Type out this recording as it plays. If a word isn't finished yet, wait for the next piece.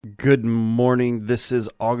Good morning. This is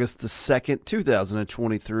August the 2nd,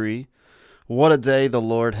 2023. What a day the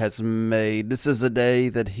Lord has made. This is a day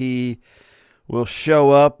that He will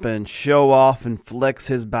show up and show off and flex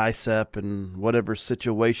His bicep in whatever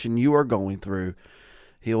situation you are going through.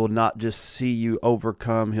 He will not just see you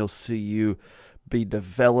overcome, He'll see you be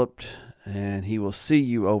developed, and He will see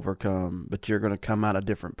you overcome, but you're going to come out a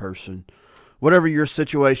different person. Whatever your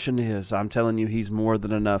situation is, I'm telling you, He's more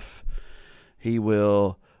than enough. He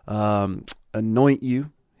will anoint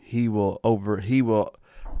you. He will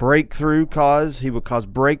cause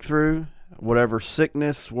breakthrough, whatever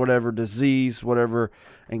sickness, whatever disease, whatever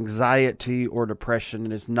anxiety or depression.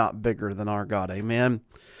 It is not bigger than our God. Amen.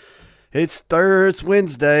 It's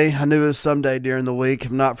Wednesday. I knew it was someday during the week.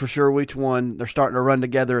 I'm not for sure which one. They're starting to run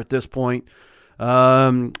together at this point.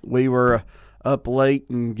 We were up late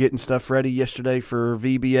and getting stuff ready yesterday for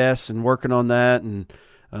VBS and working on that, and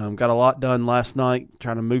got a lot done last night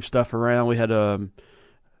trying to move stuff around. We had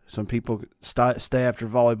some people stay after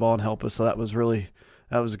volleyball and help us, so that was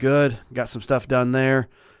good. Got some stuff done there.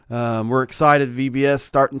 We're excited. VBS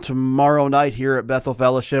starting tomorrow night here at Bethel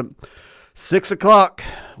Fellowship, 6 o'clock.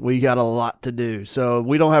 We got a lot to do. So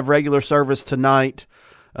we don't have regular service tonight.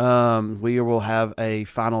 We will have a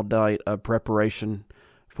final night of preparation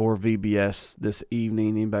for VBS this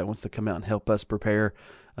evening. Anybody wants to come out and help us prepare?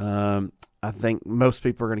 I think most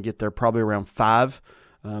people are going to get there probably around 5.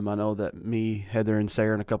 I know that me, Heather, and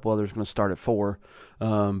Sarah, and a couple others are going to start at 4.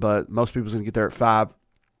 But most people's going to get there at 5.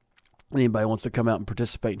 Anybody wants to come out and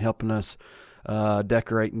participate in helping us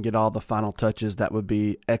decorate and get all the final touches, that would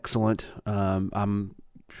be excellent. It's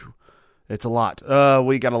a lot.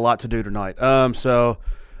 We got a lot to do tonight. So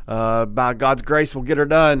by God's grace, we'll get her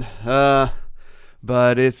done.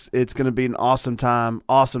 But it's going to be an awesome time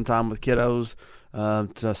with kiddos.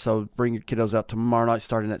 So bring your kiddos out tomorrow night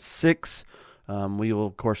starting at 6. We will,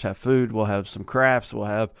 of course, have food. We'll have some crafts. We'll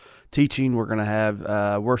have teaching. We're going to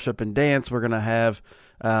have worship and dance. We're going to have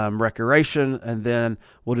recreation, and then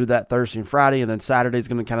we'll do that Thursday and Friday, and then Saturday is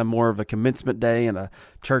going to be kind of more of a commencement day and a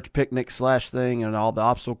church picnic / thing, and all the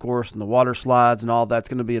obstacle course and the water slides and all that's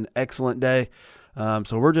going to be an excellent day.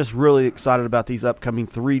 So we're just really excited about these upcoming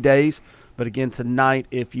 3 days. But again, tonight,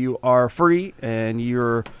 if you are free and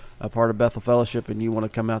you're a part of Bethel Fellowship and you want to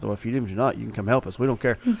come out, well, if you're not, you can come help us. We don't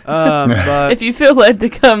care. But if you feel led to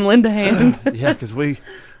come, lend a hand. Yeah, because we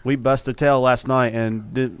busted a tail last night,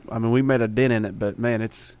 and we made a dent in it. But man,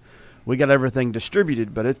 we got everything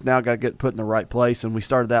distributed, but it's now got to get put in the right place. And we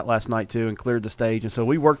started that last night too, and cleared the stage. And so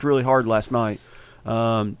we worked really hard last night.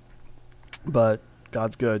 But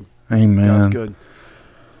God's good. Amen. God's good.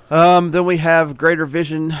 Then we have Greater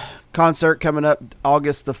Vision concert coming up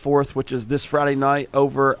August the 4th, which is this Friday night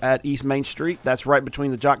over at East Main Street. That's right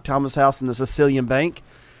between the Jock Thomas House and the Sicilian Bank.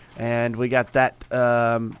 And we got that.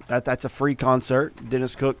 That's a free concert.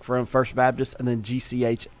 Dennis Cook from First Baptist, and then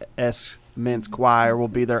GCHS Men's Choir will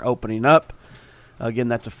be there opening up. Again,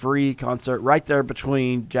 that's a free concert right there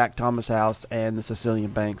between Jack Thomas House and the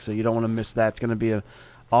Sicilian Bank. So you don't want to miss that. It's going to be an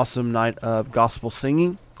awesome night of gospel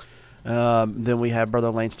singing. Then we have Brother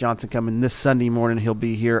Lance Johnson coming this Sunday morning. He'll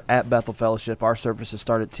be here at Bethel Fellowship. Our services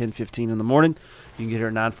start at 10:15 in the morning. You can get here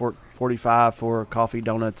at 9:45 for coffee,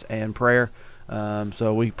 donuts, and prayer.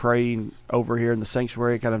 So we pray over here in the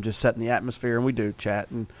sanctuary, kind of just setting the atmosphere, and we do chat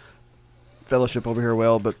and fellowship over here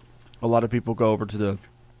well. But a lot of people go over to the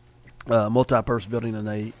multi-purpose building, and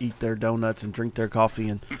they eat their donuts and drink their coffee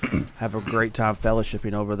and have a great time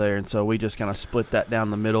fellowshipping over there. And so we just kind of split that down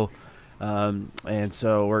the middle. And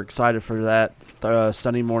so we're excited for that.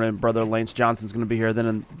 Sunday morning, Brother Lance Johnson's going to be here.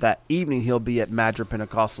 Then that evening, he'll be at Madra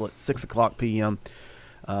Pentecostal at 6 o'clock p.m.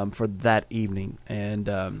 For that evening. And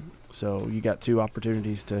so you got 2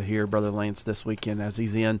 opportunities to hear Brother Lance this weekend as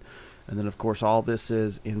he's in. And then, of course, all this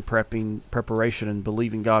is in preparation and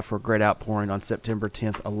believing God for a great outpouring on September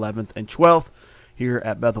 10th, 11th, and 12th here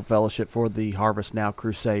at Bethel Fellowship for the Harvest Now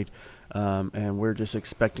Crusade. And we're just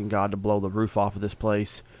expecting God to blow the roof off of this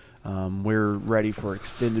place. We're ready for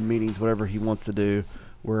extended meetings, whatever he wants to do.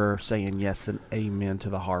 We're saying yes and amen to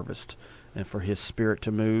the harvest and for his spirit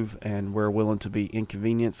to move, and we're willing to be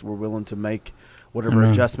inconvenienced. We're willing to make whatever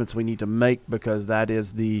adjustments we need to make, because that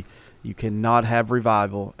is you cannot have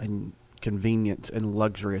revival and convenience and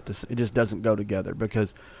luxury at this. It just doesn't go together,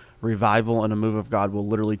 because revival and a move of God will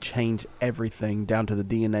literally change everything down to the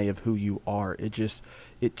DNA of who you are. It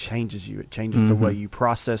changes you. It changes the way you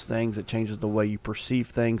process things. It changes the way you perceive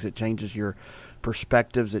things. It changes your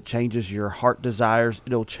perspectives. It changes your heart desires.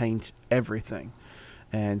 It'll change everything.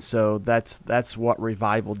 And so that's what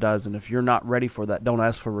revival does. And if you're not ready for that, don't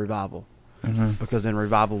ask for revival. because then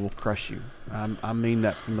revival will crush you. I mean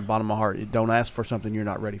that from the bottom of my heart. Don't ask for something you're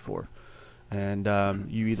not ready for. And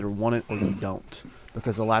you either want it or you don't.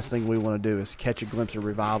 Because the last thing we want to do is catch a glimpse of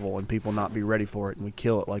revival and people not be ready for it, and we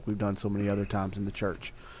kill it like we've done so many other times in the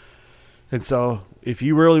church. And so if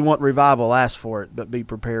you really want revival, ask for it, but be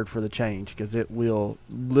prepared for the change, because it will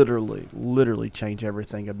literally change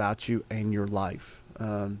everything about you and your life.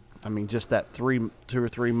 I mean, just that 2 or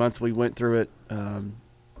 3 months we went through it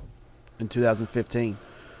in 2015,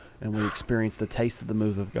 and we experienced the taste of the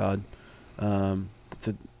move of God.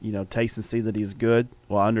 To taste and see that He is good.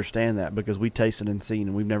 Well, I understand that because we tasted and seen,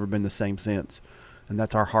 and we've never been the same since. And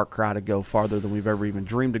that's our heart cry, to go farther than we've ever even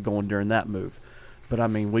dreamed of going during that move. But I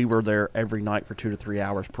mean, we were there every night for 2 to 3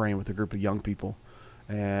 hours praying with a group of young people.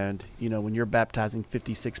 And when you're baptizing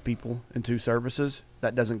 56 people in 2 services,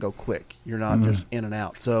 that doesn't go quick. You're not just in and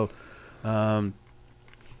out. So,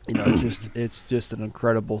 it's just an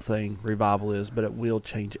incredible thing, revival is, but it will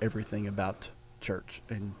change everything about church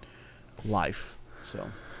and life.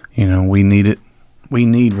 So, we need it. We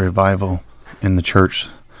need revival in the church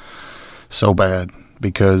so bad,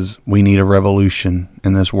 because we need a revolution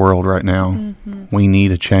in this world right now. Mm-hmm. We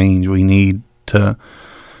need a change. We need to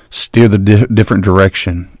steer the different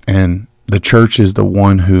direction. And the church is the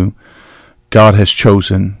one who God has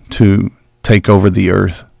chosen to take over the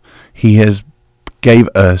earth. He has gave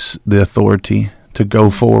us the authority to go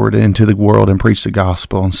forward into the world and preach the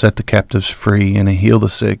gospel and set the captives free and heal the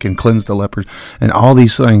sick and cleanse the lepers and all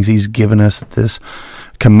these things. He's given us this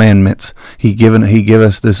commandments. He give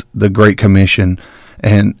us the Great Commission,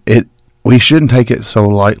 and we shouldn't take it so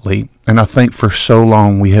lightly. And I think for so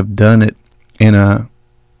long we have done it in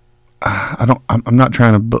I'm not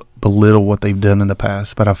trying to belittle what they've done in the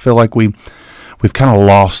past, but I feel like we've kind of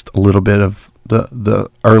lost a little bit of the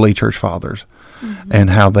early church fathers. Mm-hmm. And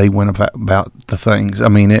how they went about the things. I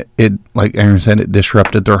mean, it like Aaron said, it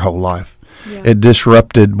disrupted their whole life. Yeah. It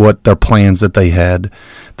disrupted what their plans that they had.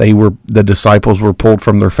 The disciples were pulled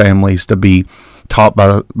from their families to be taught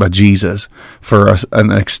by Jesus for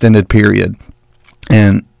an extended period.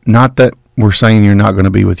 And not that we're saying you're not going to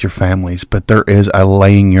be with your families, but there is a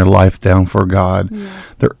laying your life down for God. Yeah.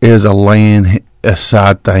 There is a laying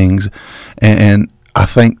aside things. And I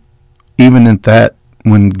think even at that,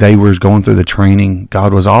 when they was going through the training,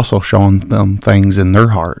 God was also showing them things in their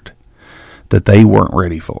heart that they weren't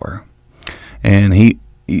ready for. And he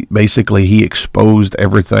basically exposed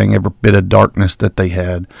everything, every bit of darkness that they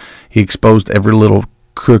had. He exposed every little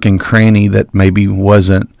crook and cranny that maybe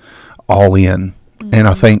wasn't all in. Mm-hmm. And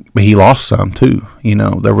I think he lost some too.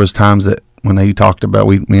 There was times that when he talked about,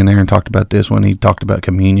 me and Aaron talked about this, when he talked about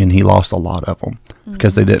communion, he lost a lot of them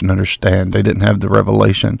because they didn't understand. They didn't have the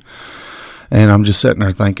revelation. And I'm just sitting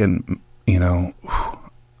there thinking,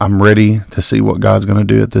 I'm ready to see what God's going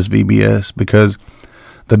to do at this VBS, because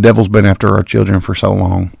the devil's been after our children for so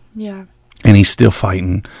long. Yeah. And he's still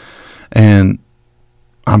fighting. And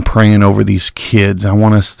I'm praying over these kids. I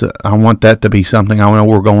want that to be something. I know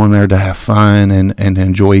we're going there to have fun and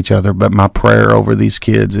enjoy each other, but my prayer over these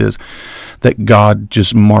kids is that God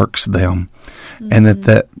just marks them, and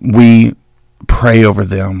that we pray over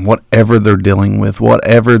them, whatever they're dealing with,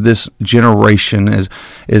 whatever this generation is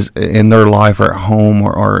in their life, or at home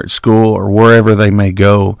or at school or wherever they may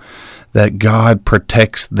go, that God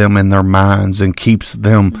protects them in their minds and keeps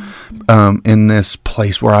them in this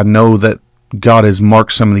place where I know that God has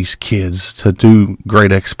marked some of these kids to do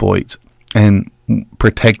great exploits, and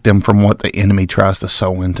protect them from what the enemy tries to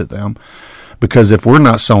sow into them. Because if we're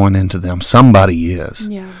not sowing into them, somebody is.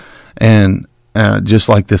 Yeah. And just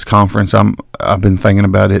like this conference, I've been thinking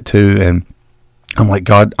about it too, and I'm like,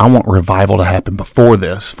 God, I want revival to happen before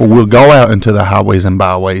this, for we'll go out into the highways and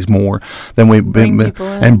byways more than we've been,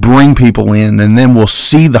 and bring people in, and then we'll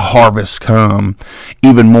see the harvest come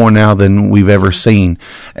even more now than we've ever seen,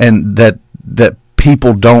 and that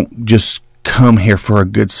people don't just come here for a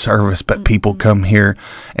good service, but people come here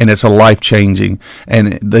and it's a life-changing,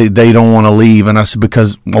 and they don't want to leave. And I said,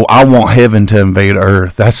 because I want heaven to invade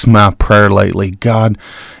earth. That's my prayer lately. God,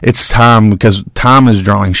 it's time, because time is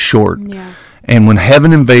drawing short. Yeah. And when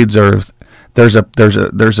heaven invades earth, there's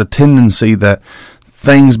a tendency that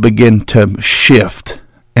things begin to shift.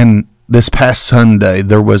 And this past Sunday,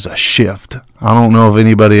 there was a shift. I don't know if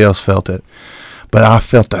anybody else felt it, but I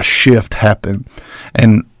felt a shift happen.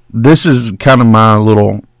 And this is kind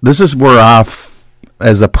of this is where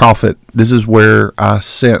as a prophet, this is where I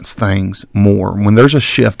sense things more. When there's a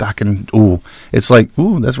shift, it's like,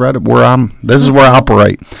 that's right where this is where I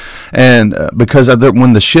operate. And because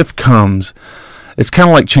when the shift comes, it's kind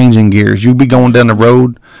of like changing gears. You'd be going down the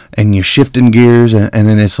road and you're shifting gears, and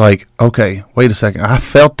then it's like, okay, wait a second. I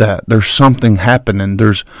felt that. There's something happening.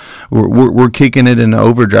 We're kicking it into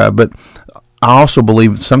overdrive. But I also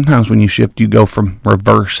believe sometimes when you shift, you go from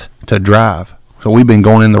reverse to drive. So we've been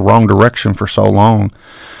going in the wrong direction for so long.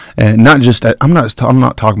 And not just that, I'm not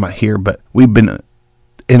talking about here, but we've been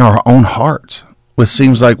in our own hearts. It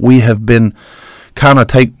seems like we have been kind of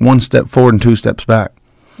take one step forward and two steps back.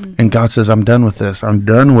 And God says, I'm done with this. I'm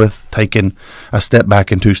done with taking a step back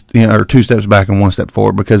and two steps back and one step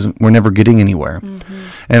forward, because we're never getting anywhere.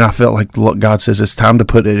 And I felt like God says it's time to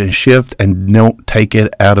put it in shift and don't take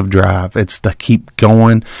it out of drive. It's to keep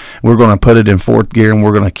going. We're going to put it in fourth gear and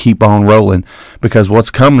we're going to keep on rolling, because what's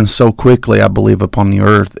coming so quickly, I believe, upon the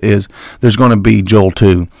earth is there's going to be Joel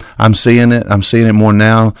 2. I'm seeing it. I'm seeing it more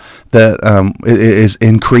now that it is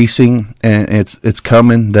increasing, and it's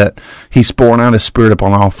coming, that he's pouring out his spirit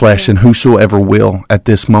upon all flesh, and whosoever will at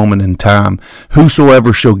this moment in time,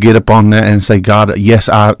 whosoever shall get upon that and say, God, yes,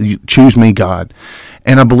 choose me, God.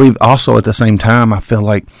 And I believe also at the same time, I feel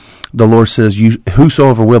like the Lord says,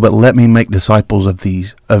 whosoever will, but let me make disciples of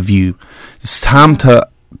you. It's time to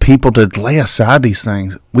people to lay aside these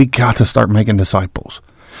things. We got to start making disciples.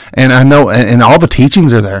 And I know, and all the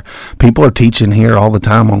teachings are there. People are teaching here all the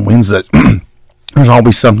time on Wednesdays. There's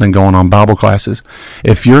always something going on, Bible classes.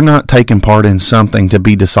 If you're not taking part in something to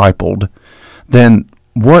be discipled, then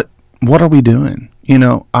what are we doing? You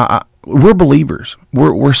know, we're believers.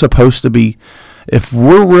 We're supposed to be. If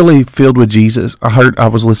we're really filled with Jesus, I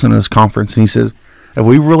was listening to this conference, and he says, if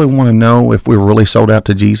we really want to know if we're really sold out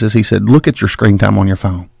to Jesus, he said, look at your screen time on your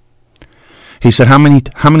phone. He said, how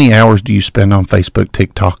many hours do you spend on Facebook,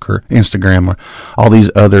 TikTok, or Instagram, or all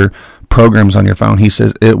these other programs on your phone? He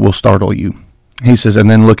says, it will startle you. He says, and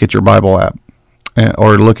then look at your Bible app,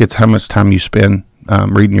 or look at how much time you spend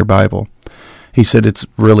reading your Bible. He said, it's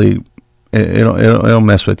really, it'll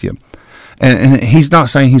mess with you. And he's not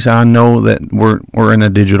saying, he said, I know that we're in a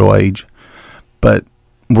digital age, but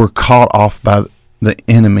we're caught off by the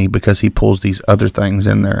enemy because he pulls these other things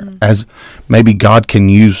in there. As maybe God can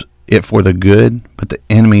use it for the good, but the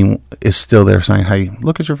enemy is still there saying, hey,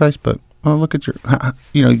 look at your Facebook. Oh, look at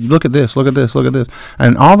look at this, look at this, look at this.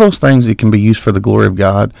 And all those things, it can be used for the glory of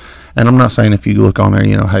God. And I'm not saying if you look on there,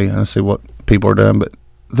 hey, I see what people are doing, but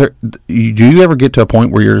do you ever get to a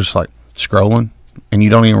point where you're just like scrolling and you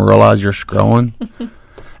don't even realize you're scrolling?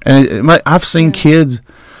 And I've seen kids,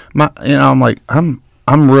 I'm like, I'm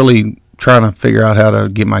really trying to figure out how to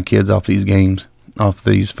get my kids off these games, off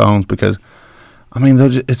these phones, because I mean,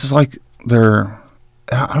 it's just like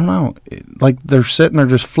I don't know, like they're sitting there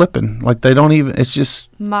just flipping, like they don't even, it's just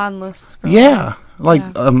mindless. Yeah, like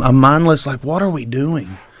a mindless, like, what are we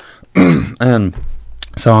doing? And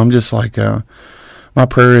so I'm just like, my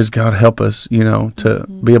prayer is, God help us, to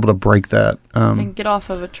be able to break that. And get off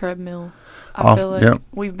of a treadmill. I feel like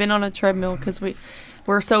we've been on a treadmill because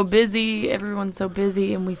we're so busy, everyone's so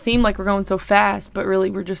busy, and we seem like we're going so fast, but really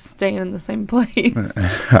we're just staying in the same place.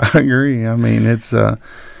 I agree. I mean, it's,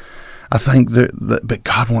 I think but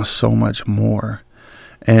God wants so much more,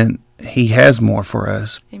 and he has more for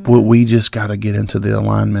us. Amen. We just got to get into the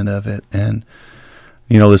alignment of it. And,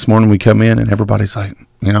 this morning we come in and everybody's like,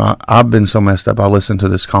 I've been so messed up. I listened to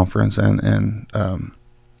this conference and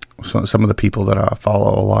so some of the people that I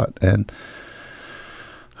follow a lot, and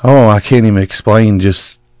I can't even explain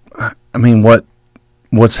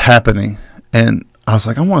what's happening. And I was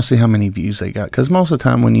like, I want to see how many views they got, because most of the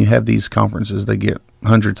time when you have these conferences, they get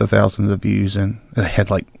hundreds of thousands of views, and they had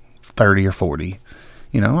like 30 or 40.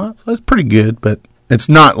 That's pretty good, but it's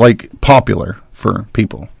not like popular for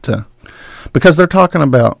people because they're talking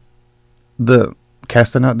about the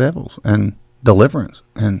casting out devils and deliverance,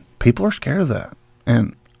 and people are scared of that.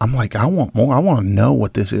 And I'm like, I want more. I want to know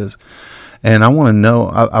what this is. And I want to know,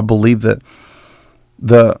 I believe that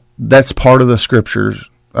that's part of the scriptures,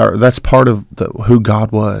 or that's part of who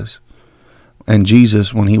God was. And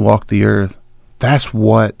Jesus, when he walked the earth, that's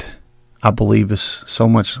what I believe is so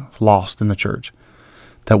much lost in the church.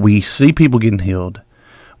 That we see people getting healed.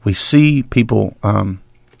 We see people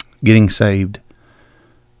getting saved,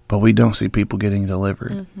 but we don't see people getting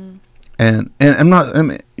delivered. Mm-hmm.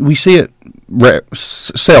 And we see it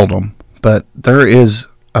seldom, but there is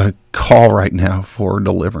a call right now for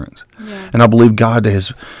deliverance. Yeah. And I believe God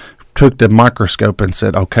has took the microscope and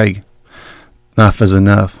said, okay, enough is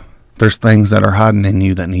enough. There's things that are hiding in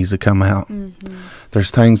you that needs to come out. Mm-hmm.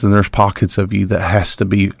 There's things and there's pockets of you that has to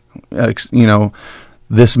be,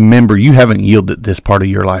 this member, you haven't yielded this part of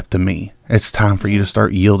your life to me. It's time for you to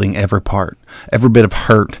start yielding every part, every bit of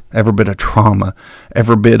hurt, every bit of trauma,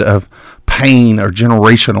 every bit of pain or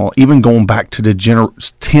generational, even going back to the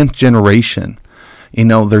 10th generation. You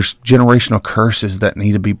know, there's generational curses that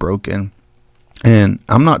need to be broken. And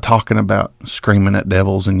I'm not talking about screaming at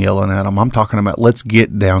devils and yelling at them. I'm talking about let's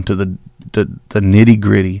get down to the nitty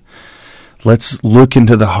gritty. Let's look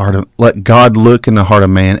into the heart of, let God look in the heart of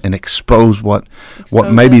man and expose what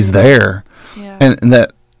maybe's there. Yeah. And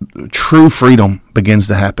that true freedom begins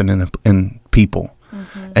to happen in people.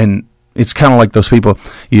 Mm-hmm. And it's kind of like those people,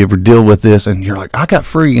 you ever deal with this and you're like, I got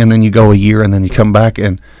free. And then you go a year and then you come back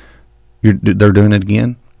and they're doing it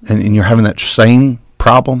again. And you're having that same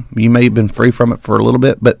problem. You may have been free from it for a little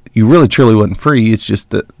bit, but you really truly wasn't free. It's just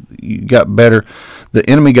that you got better. The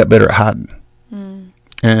enemy got better at hiding.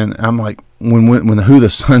 And I'm like, when who the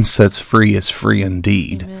Son sets free is free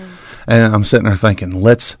indeed. Amen. And I'm sitting there thinking,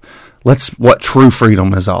 let's what true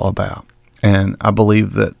freedom is all about. And I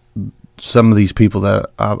believe that some of these people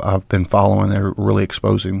that I've been following are really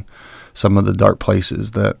exposing some of the dark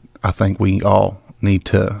places that I think we all need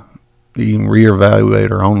to even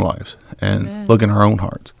reevaluate our own lives and Amen. Look in our own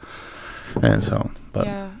hearts. And so, but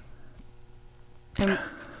yeah. And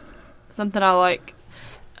something I like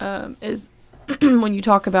is when you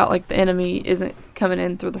talk about like the enemy isn't coming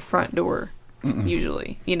in through the front door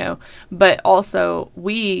usually, you know, but also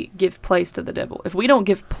we give place to the devil. If we don't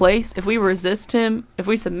give place, if we resist him, if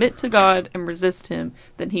we submit to God and resist him,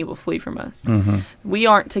 then he will flee from us. Mm-hmm. We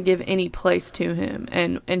aren't to give any place to him,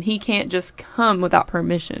 and he can't just come without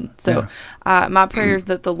permission. So my prayer is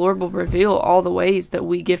that the Lord will reveal all the ways that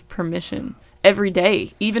we give permission every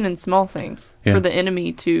day, even in small things, for the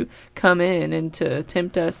enemy to come in and to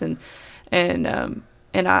tempt us. And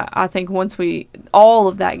I think once all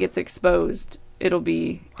of that gets exposed, it'll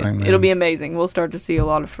be amazing. We'll start to see a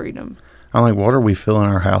lot of freedom. I'm like, what are we filling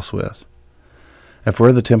our house with? If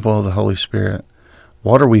we're the temple of the Holy Spirit,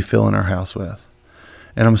 what are we filling our house with?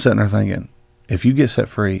 And I'm sitting there thinking, if you get set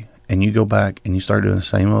free and you go back and you start doing the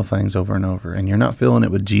same old things over and over and you're not filling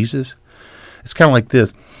it with Jesus, it's kind of like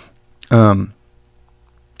this. A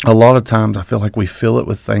lot of times I feel like we fill it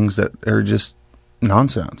with things that are just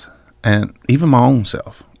nonsense. And even my own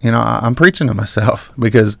self, you know, I'm preaching to myself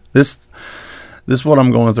because this what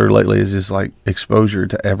I'm going through lately is just like exposure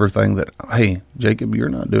to everything that, hey, Jacob, you're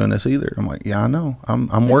not doing this either. I'm like, yeah, I know.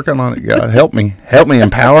 I'm working on it. God, help me,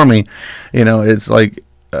 empower me. You know, it's like,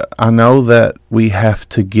 I know that we have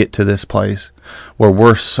to get to this place where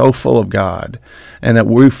we're so full of God and that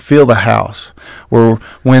we fill the house where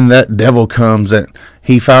when that devil comes that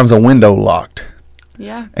he finds a window locked.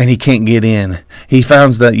 Yeah. And he can't get in. He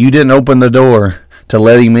finds that you didn't open the door to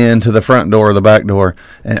let him in to the front door or the back door.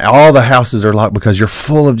 And all the houses are locked because you're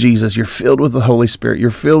full of Jesus. You're filled with the Holy Spirit. You're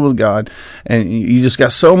filled with God. And you just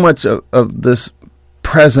got so much of this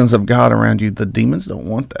presence of God around you. The demons don't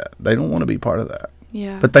want that. They don't want to be part of that.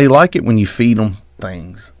 Yeah. But they like it when you feed them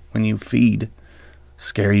things. When you feed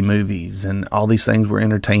scary movies and all these things we're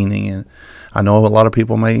entertaining. And I know a lot of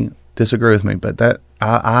people may disagree with me, but that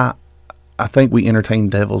I think we entertain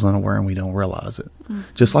devils unaware and we don't realize it. Mm-hmm.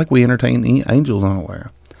 Just like we entertain angels unaware.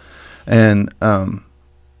 And I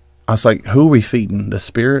was like, who are we feeding? The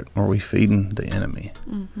spirit, or are we feeding the enemy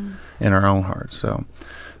in our own hearts? So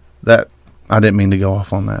that, I didn't mean to go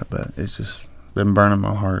off on that, but it's just been burning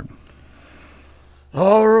my heart.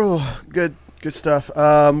 Oh, good stuff.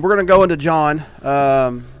 We're going to go into John.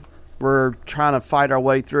 We're trying to fight our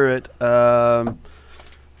way through it.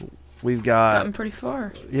 We've gotten pretty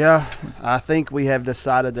far. Yeah, I think we have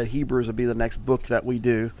decided that Hebrews will be the next book that we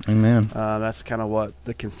do. Amen. That's kind of what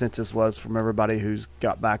the consensus was from everybody who's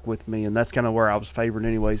got back with me, and that's kind of where I was favoring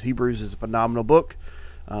anyways. Hebrews is a phenomenal book.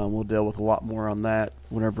 We'll deal with a lot more on that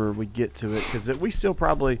whenever we get to it, because we still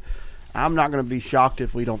probably, I'm not going to be shocked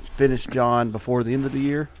if we don't finish John before the end of the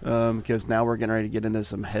year, because now we're getting ready to get into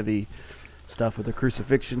some heavy stuff with the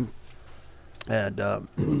crucifixion. And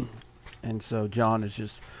so John is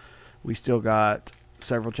just... We still got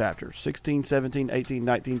several chapters, 16, 17, 18,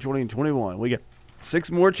 19, 20, and 21. We got 6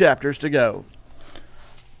 more chapters to go.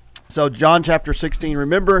 So John chapter 16,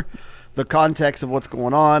 remember the context of what's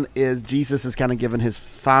going on is Jesus is kind of giving his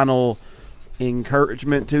final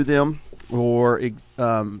encouragement to them or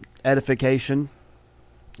edification,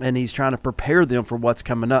 and he's trying to prepare them for what's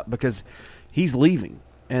coming up because he's leaving,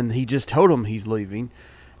 and he just told them he's leaving.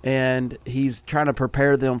 And he's trying to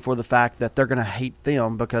prepare them for the fact that they're going to hate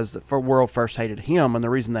them because the world first hated him. And the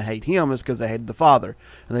reason they hate him is because they hated the Father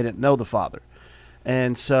and they didn't know the Father.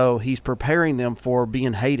 And so he's preparing them for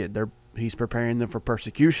being hated. He's preparing them for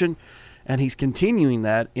persecution. And he's continuing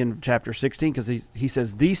that in chapter 16 because he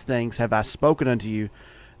says, "These things have I spoken unto you,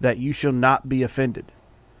 that you shall not be offended."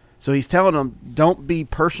 So he's telling them, don't be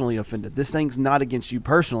personally offended. This thing's not against you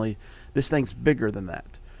personally. This thing's bigger than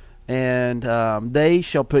that. And they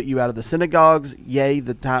shall put you out of the synagogues. Yea,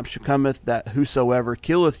 the time shall cometh that whosoever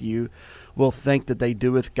killeth you will think that they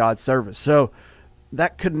doeth God's service. So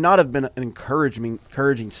that could not have been an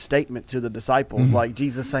encouraging statement to the disciples, like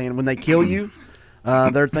Jesus saying, when they kill you,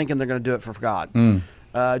 they're thinking they're going to do it for God.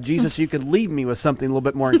 Jesus, you could leave me with something a little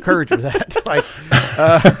bit more encouraging with that. Like,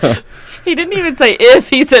 He didn't even say if,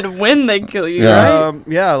 he said when they kill you,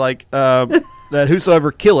 right? That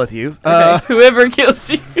whosoever killeth you. Okay, whoever kills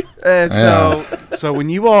you. And so when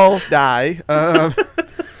you all die,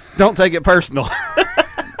 don't take it personal.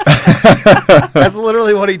 That's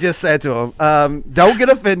literally what he just said to them. Don't get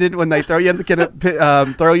offended when they throw you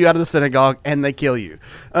throw you out of the synagogue and they kill you,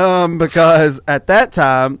 because at that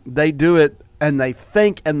time they do it and they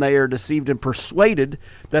think and they are deceived and persuaded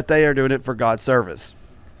that they are doing it for God's service.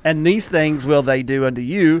 And these things will they do unto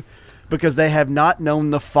you, because they have not known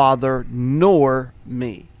the Father nor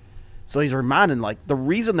me. So he's reminding, like, the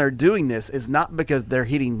reason they're doing this is not because they're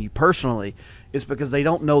hitting you personally. It's because they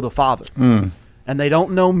don't know the Father. And they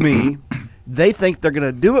don't know me. They think they're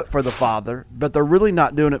going to do it for the Father, but they're really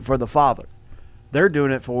not doing it for the Father. They're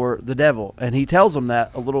doing it for the devil. And he tells them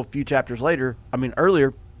that a few chapters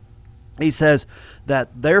earlier, he says that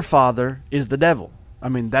their father is the devil. I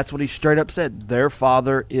mean, that's what he straight up said. Their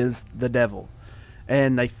father is the devil.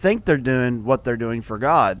 And they think they're doing what they're doing for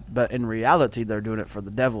God, but in reality, they're doing it for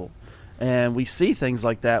the devil. And we see things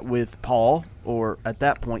like that with Paul, or at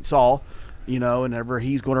that point, Saul, whenever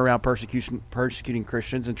he's going around persecuting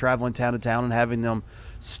Christians and traveling town to town and having them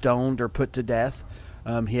stoned or put to death.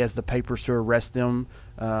 He has the papers to arrest them,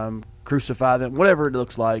 crucify them, whatever it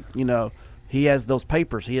looks like. He has those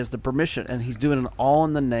papers. He has the permission, and he's doing it all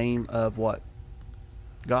in the name of what?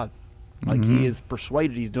 God. Like, he is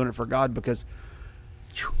persuaded he's doing it for God because,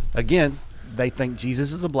 again, they think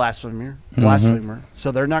Jesus is a blasphemer,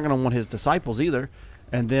 so they're not going to want his disciples either.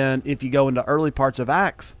 And then if you go into early parts of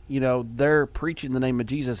Acts, they're preaching the name of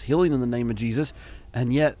Jesus, healing in the name of Jesus,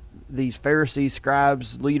 and yet these Pharisees,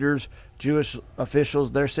 scribes, leaders, Jewish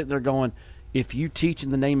officials, they're sitting there going, if you teach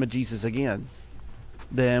in the name of Jesus again,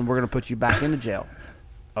 then we're going to put you back into jail.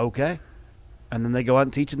 Okay. And then they go out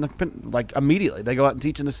and teach immediately. They go out and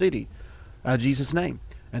teach in the city, Jesus' name.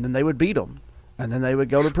 And then they would beat them. And then they would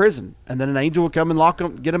go to prison. And then an angel would come and lock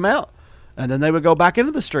them, get them out. And then they would go back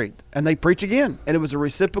into the street. And they preach again. And it was a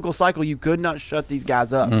reciprocal cycle. You could not shut these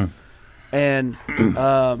guys up. And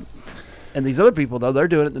these other people, though, they're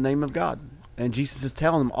doing it in the name of God. And Jesus is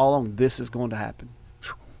telling them all along, this is going to happen.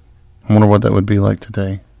 I wonder what that would be like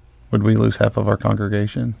today. Would we lose half of our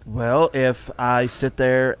congregation? Well, if I sit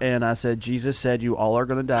there and I said, Jesus said you all are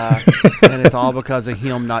going to die, and it's all because of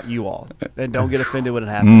him, not you all. And don't get offended when it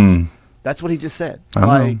happens. That's what he just said.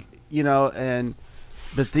 But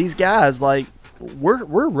these guys,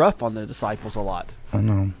 we're rough on the disciples a lot. I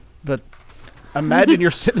know. But imagine you're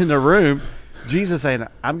sitting in a room, Jesus saying,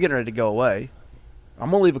 I'm getting ready to go away. I'm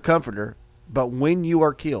going to leave a comforter, but when you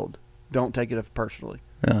are killed, don't take it personally.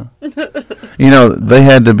 Yeah. They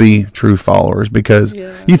had to be true followers, because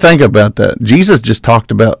you think about that. Jesus just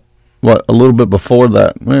talked about, a little bit before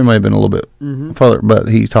that. Well, it may have been a little bit further, but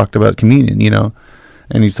he talked about communion,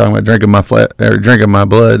 and he's talking about drinking my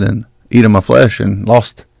blood and eating my flesh, and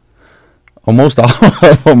lost almost all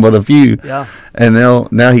of them, but a few. Yeah. And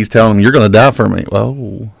now he's telling them, you're going to die for me.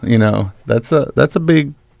 Well, that's a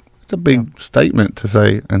big statement to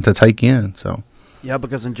say and to take in. So. Yeah,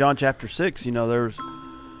 because in John chapter 6, there's,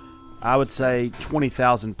 I would say,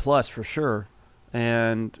 20,000 plus for sure.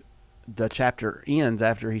 And the chapter ends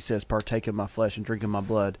after he says, partake of my flesh and drink of my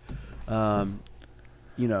blood. I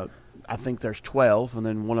think there's 12, and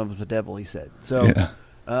then one of them's the devil, he said. So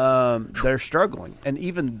they're struggling. And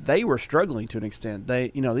even they were struggling to an extent.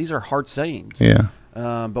 These are hard sayings. Yeah.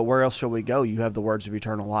 But where else shall we go? You have the words of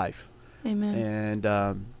eternal life.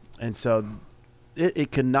 Amen. And so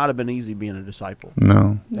it could not have been easy being a disciple.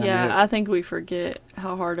 No. I think we forget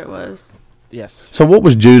how hard it was. Yes. So what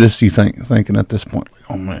was Judas, you thinking at this point?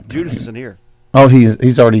 Oh, man. Judas isn't here. Oh,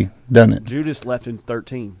 he's already done it. Judas left in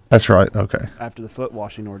 13. That's right. Okay. After the foot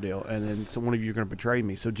washing ordeal. And then so one of you are going to betray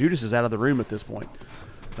me. So Judas is out of the room at this point.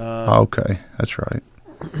 Okay. That's right.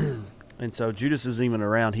 And so Judas isn't even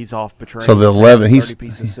around. He's off betraying. So the 11, 30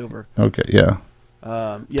 pieces of silver. Okay. Yeah.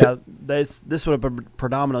 This would have been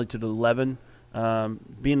predominantly to the 11.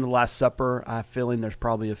 Being the Last Supper, I feel there's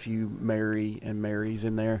probably a few Mary and Marys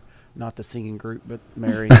in there. Not the singing group, but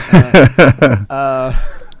Mary.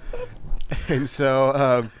 And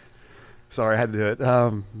so, sorry, I had to do it.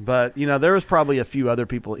 But, there was probably a few other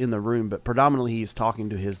people in the room, but predominantly he's talking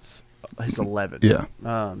to his 11. Yeah.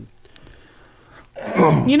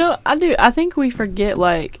 You know, I think we forget,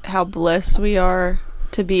 like, how blessed we are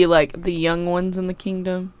to be, like, the young ones in the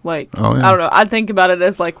kingdom. Like, Oh, yeah. I don't know. I think about it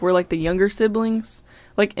as, like, we're, like, the younger siblings,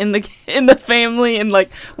 like, in the family. And,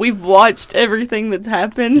 like, we've watched everything that's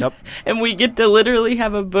happened. Yep. And we get to literally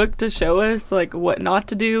have a book to show us, like, what not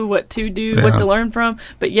to do, what to do, what Yeah. to learn from.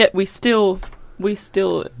 But yet we still Do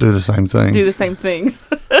the same thing. do the same things.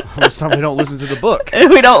 Most time we don't listen to the book. And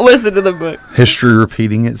we don't listen to the book. History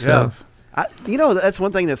repeating itself. That's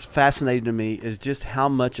one thing that's fascinating to me is just how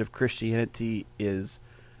much of Christianity is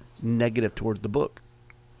negative towards the book.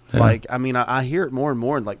 Yeah. Like, I mean, I hear it more and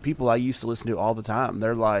more. And like people I used to listen to all the time,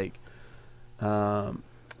 they're like,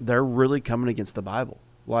 they're really coming against the Bible.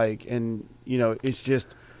 Like, and you know,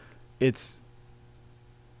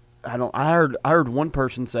 I heard one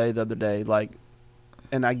person say the other day, like,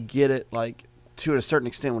 and I get it, like, to a certain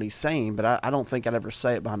extent what he's saying, but I don't think I'd ever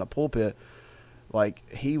say it behind a pulpit. Like,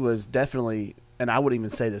 he was definitely, and I wouldn't even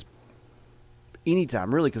say this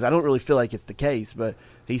anytime, really, because I don't really feel like it's the case, but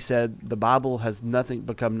he said the Bible has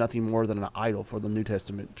become nothing more than an idol for the New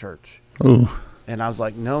Testament church. Ooh. And I was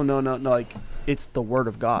like, no, like, it's the Word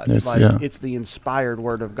of God. Yeah. It's the inspired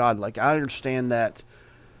Word of God. Like, I understand that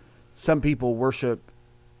some people worship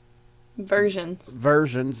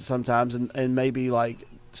versions sometimes, and maybe, like,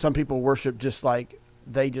 some people worship just like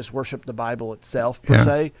they just worship the Bible itself, per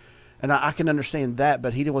se. And I can understand that,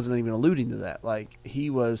 but he wasn't even alluding to that. Like, he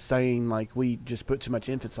was saying, like, we just put too much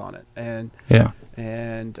emphasis on it. And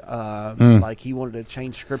like, he wanted to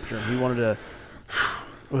change Scripture. He wanted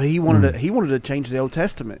to change the Old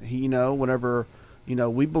Testament. Whenever,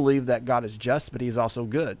 we believe that God is just, but he's also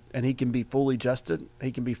good. And he can be fully just,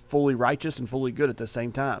 he can be fully righteous and fully good at the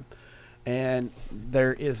same time. And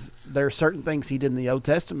there are certain things he did in the Old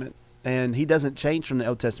Testament, and he doesn't change from the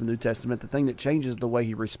Old Testament to New Testament. The thing that changes the way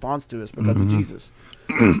he responds to us because of Jesus.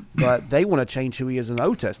 But they want to change who he is in the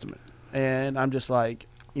Old Testament. And I'm just like,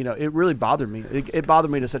 it really bothered me. It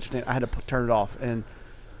bothered me to such an extent I had to turn it off and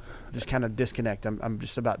just kind of disconnect. I'm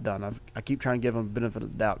just about done. I keep trying to give them the benefit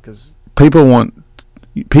of the doubt because people want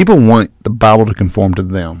the Bible to conform to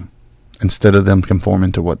them instead of them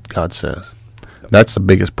conforming to what God says. That's the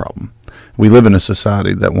biggest problem. We live in a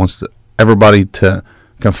society that wants everybody to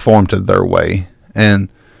conform to their way, and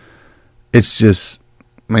it's just,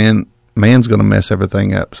 man's going to mess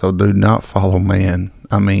everything up, so do not follow man.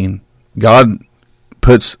 I mean, God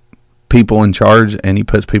puts people in charge, and he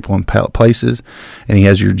puts people in places, and he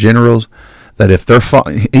has your generals that if they're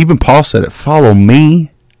even Paul said it, follow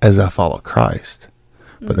me as I follow Christ.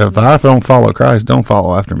 But if I don't follow Christ, don't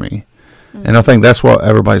follow after me. And I think that's what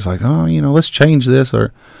everybody's like, let's change this,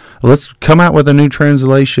 or let's come out with a new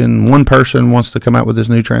translation. One person wants to come out with this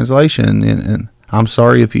new translation, and I'm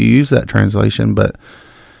sorry if you use that translation, but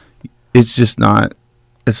it's just not,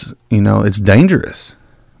 it's dangerous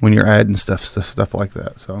when you're adding stuff like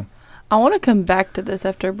that. So I want to come back to this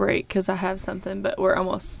after a break because I have something, but we're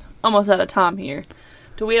almost out of time here.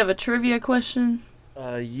 Do we have a trivia question?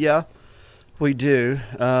 Yeah, we do.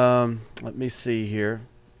 Let me see here.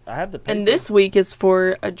 I have the paper. And this week is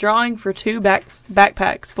for a drawing for 2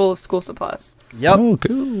 backpacks full of school supplies. Yep. Oh,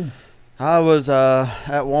 cool. I was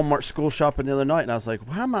at Walmart school shopping the other night, and I was like,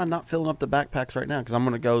 why am I not filling up the backpacks right now? Because I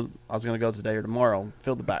was going to go today or tomorrow,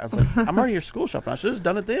 fill the back. I was like, I'm already here school shopping. I should have just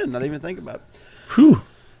done it then. Not even think about it. Whew.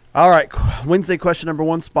 All right. Wednesday question number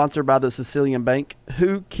 1, sponsored by the Sicilian Bank.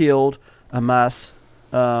 Who killed Amas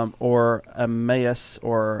or Emmaus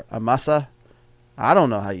or Amasa? I don't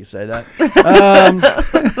know how you say that.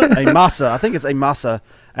 Amasa. I think it's Amasa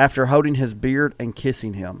after holding his beard and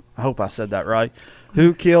kissing him. I hope I said that right.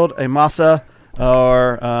 Who killed Amasa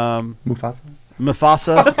or Mufasa? No,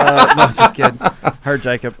 just kidding. Heard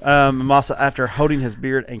Jacob. Amasa after holding his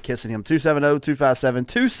beard and kissing him.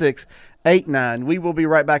 270-257-2689. We will be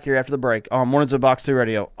right back here after the break on Mornings of Box 2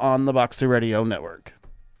 Radio on the Box 2 Radio Network.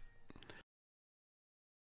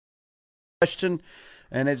 Question.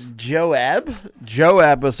 And it's Joab.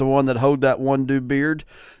 Joab was the one that held that one dude beard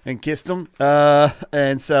and kissed him. But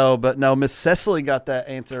no, Miss Cecily got that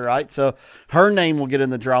answer right. So her name will get in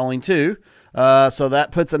the drawing too. So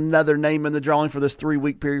that puts another name in the drawing for this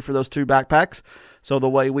 3-week period for those 2 backpacks. So the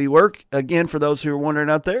way we work, again, for those who are wondering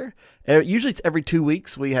out there, usually it's every 2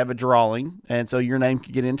 weeks we have a drawing. And so your name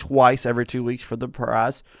can get in twice every 2 weeks for the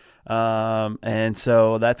prize. And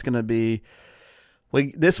so that's going to be...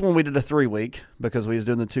 This one we did a 3-week because we was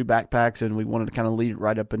doing the 2 backpacks and we wanted to kind of lead it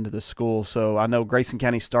right up into the school. So I know Grayson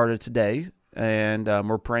County started today, and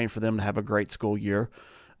we're praying for them to have a great school year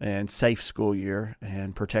and safe school year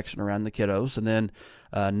and protection around the kiddos. And then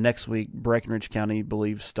next week, Breckenridge County,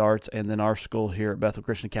 starts, and then our school here at Bethel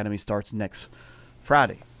Christian Academy starts next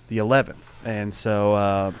Friday. the 11th. And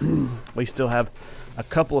so we still have a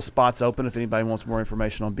couple of spots open. If anybody wants more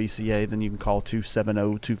information on BCA, then you can call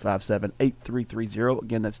 270-257-8330.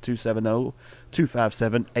 Again, that's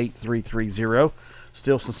 270-257-8330.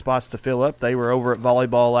 Still some spots to fill up. They were over at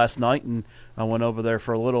volleyball last night, and I went over there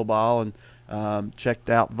for a little while and checked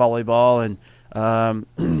out volleyball. And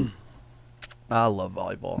I love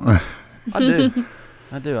volleyball. I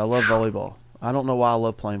do. I love volleyball. I don't know why I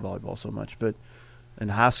love playing volleyball so much, but in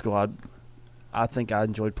high school, I think I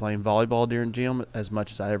enjoyed playing volleyball during gym as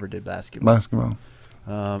much as I ever did basketball.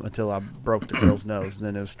 Until I broke the girl's nose, and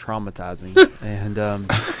then it was traumatizing. And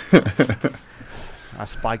I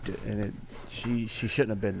spiked it, and she shouldn't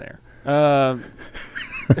have been there.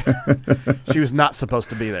 She was not supposed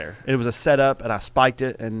to be there. It was a setup, and I spiked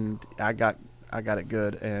it, and I got it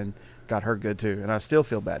good, and got her good too. And I still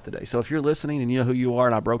feel bad today. So if you're listening and you know who you are,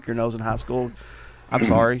 and I broke your nose in high school, I'm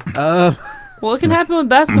sorry. Well, it can happen with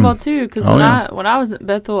basketball too, because when I was at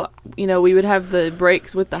Bethel, we would have the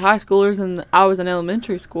breaks with the high schoolers, and I was in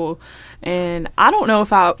elementary school, and I don't know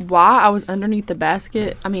why I was underneath the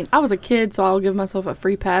basket. I mean, I was a kid, so I'll give myself a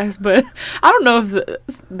free pass, but I don't know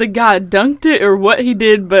if the guy dunked it or what he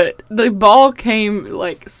did, but the ball came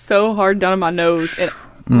like so hard down on my nose, and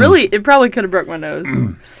really, it probably could have broke my nose.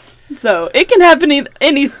 So it can happen in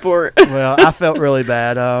any sport. Well, I felt really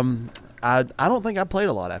bad. I don't think I played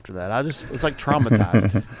a lot after that. It's like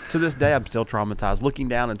traumatized. To this day, I'm still traumatized. Looking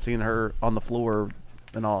down and seeing her on the floor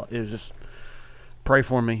and all, it was just, pray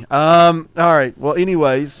for me. All right. Well,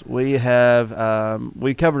 anyways, we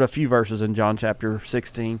covered a few verses in John chapter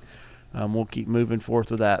 16. We'll keep moving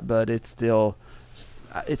forth with that, but it's still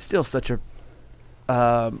such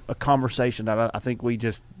a conversation that I think we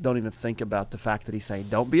just don't even think about the fact that he's saying,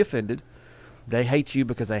 don't be offended. They hate you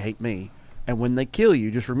because they hate me. And when they kill you,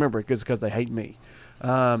 just remember it's because they hate me.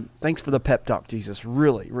 Thanks for the pep talk, Jesus.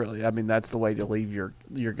 Really, really. I mean, that's the way to leave your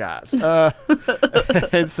guys.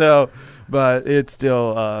 And so, but it's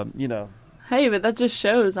still, Hey, but that just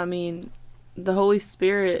shows, the Holy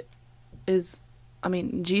Spirit is,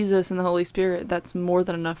 Jesus and the Holy Spirit, that's more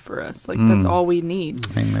than enough for us. Like, that's all we need.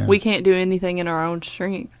 Amen. We can't do anything in our own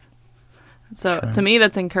strength. So to me,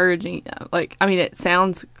 that's encouraging. It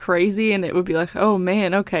sounds crazy, and it would be like, oh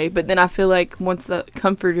man, okay. But then I feel like once the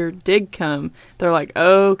Comforter did come, they're like,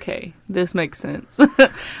 okay, this makes sense.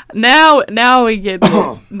 now we get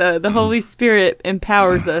it. The Holy Spirit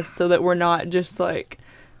empowers us so that we're not just like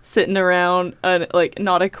sitting around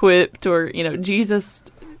not equipped, or Jesus.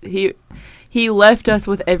 He left us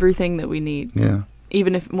with everything that we need. Yeah.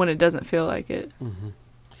 Even when it doesn't feel like it. Mm-hmm.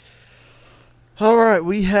 All right,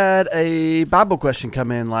 we had a Bible question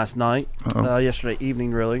come in last night, yesterday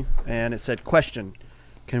evening, really, and it said, question,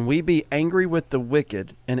 can we be angry with the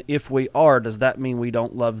wicked, and if we are, does that mean we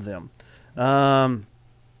don't love them?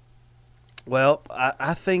 Well,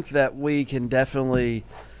 I think that we can definitely,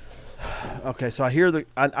 okay, so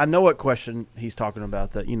I know what question he's talking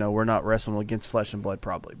about, that, we're not wrestling against flesh and blood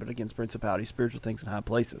probably, but against principalities, spiritual things in high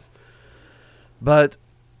places. But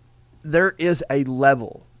there is a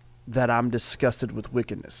level that I'm disgusted with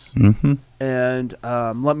wickedness. Mm-hmm. And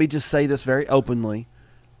let me just say this very openly.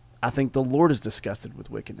 I think the Lord is disgusted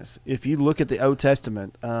with wickedness. If you look at the Old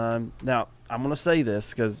Testament, now I'm going to say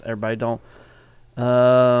this because everybody don't.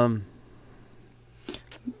 But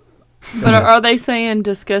are they saying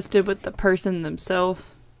disgusted with the person themselves?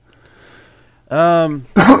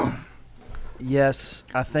 Yes,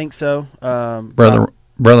 I think so. Brother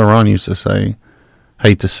Ron used to say,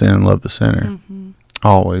 hate the sin, love the sinner. Mm-hmm.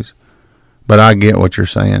 Always. But I get what you're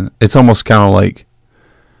saying. It's almost kind of like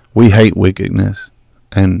we hate wickedness.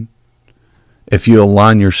 And if you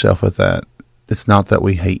align yourself with that, it's not that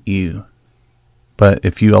we hate you. But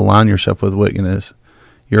if you align yourself with wickedness,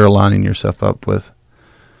 you're aligning yourself up with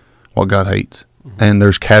what God hates. Mm-hmm. And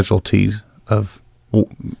there's casualties of,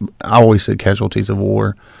 I always say casualties of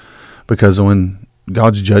war, because when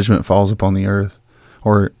God's judgment falls upon the earth,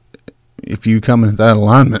 or if you come into that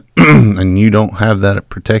alignment and you don't have that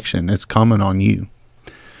protection, it's coming on you.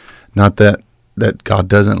 Not that God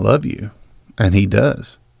doesn't love you, and he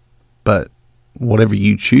does. But whatever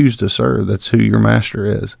you choose to serve, that's who your master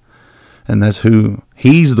is. And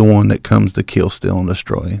he's the one that comes to kill, steal, and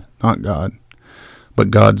destroy, not God.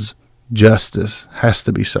 But God's justice has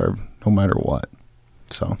to be served no matter what.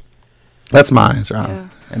 So that's my answer. Yeah.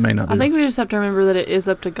 It may not be. I think we just have to remember that it is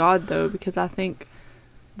up to God, though, because I think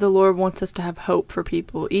the Lord wants us to have hope for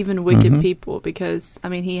people, even wicked people, because,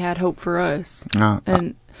 he had hope for us.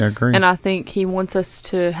 I agree. And I think he wants us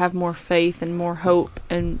to have more faith and more hope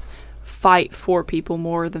and fight for people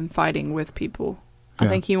more than fighting with people. Yeah. I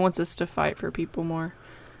think he wants us to fight for people more.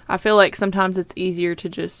 I feel like sometimes it's easier to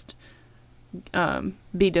just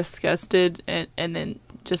be disgusted and then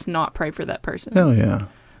just not pray for that person. Hell yeah.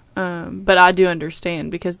 But I do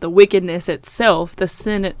understand, because the wickedness itself, the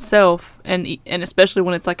sin itself, and especially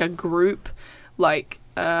when it's like a group, like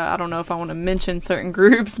I don't know if I want to mention certain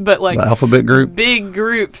groups, but like The alphabet group? big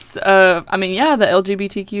groups of, the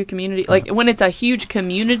LGBTQ community, like when it's a huge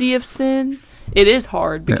community of sin, it is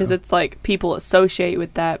hard because it's like people associate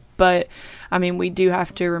with that. But I mean, we do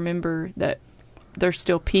have to remember that there's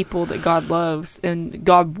still people that God loves, and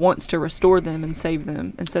God wants to restore them and save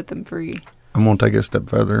them and set them free. I'm going to take it a step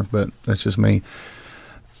further, but that's just me.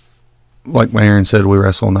 Like Aaron said, we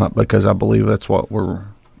wrestle not because I believe that's what we're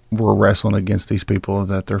wrestling against, these people,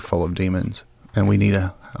 that they're full of demons. And we need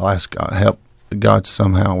to ask God, help God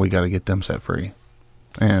somehow. We got to get them set free.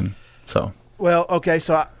 And so. Well, okay,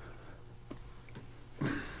 so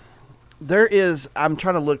there is, I'm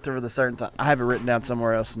trying to look through the certain time. I have it written down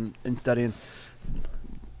somewhere else in studying.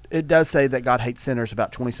 It does say that God hates sinners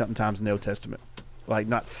about 20-something times in the Old Testament. Like,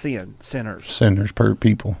 not sin, sinners. Sinners per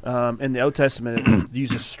people. In the Old Testament, it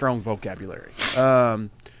uses strong vocabulary. And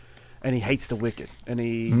he hates the wicked. And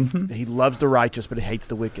he loves the righteous, but he hates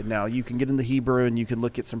the wicked. Now, you can get into Hebrew, and you can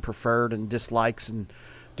look at some preferred and dislikes and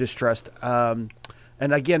distrust. And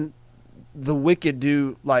again, the wicked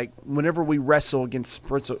do, like, whenever we wrestle against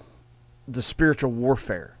the spiritual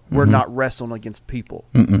warfare, we're not wrestling against people.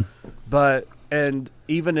 But... And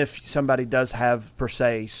even if somebody does have, per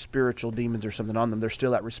se, spiritual demons or something on them, there's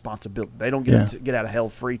still that responsibility. They don't get out of hell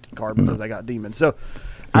free card because they got demons. So,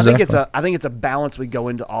 I think it's a balance. We go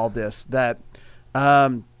into all this that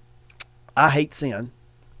I hate sin.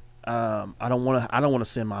 I don't want to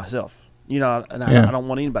sin myself. And I don't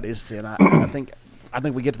want anybody to sin. I think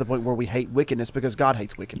we get to the point where we hate wickedness because God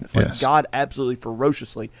hates wickedness. Like, God absolutely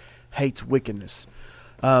ferociously hates wickedness.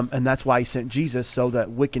 And that's why he sent Jesus, so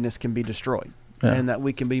that wickedness can be destroyed and that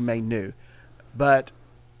we can be made new. But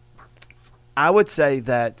I would say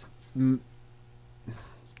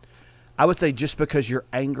just because you're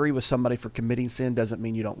angry with somebody for committing sin doesn't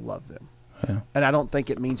mean you don't love them. Yeah. And I don't think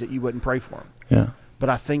it means that you wouldn't pray for them. Yeah. But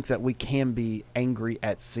I think that we can be angry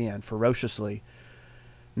at sin ferociously.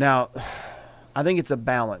 Now, I think it's a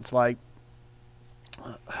balance. Like,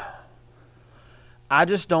 I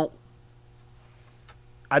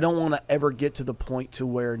don't want to ever get to the point to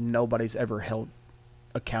where nobody's ever held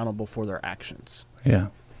accountable for their actions. Yeah.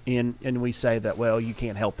 And we say that, well, you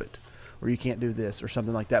can't help it, or you can't do this, or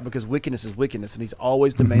something like that, because wickedness is wickedness, and he's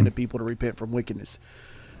always demanded people to repent from wickedness.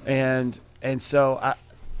 And so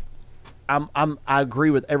I agree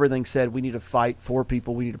with everything said. We need to fight for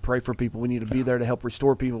people. We need to pray for people. We need to be there to help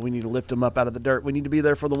restore people. We need to lift them up out of the dirt. We need to be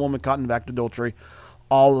there for the woman caught in the act of adultery,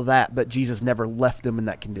 all of that. But Jesus never left them in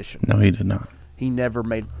that condition. No, he did not. He never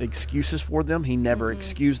made excuses for them. He never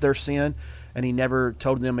excused their sin, and he never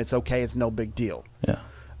told them it's okay, it's no big deal. Yeah.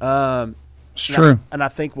 It's true. And I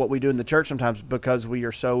think what we do in the church sometimes, because we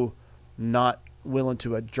are so not willing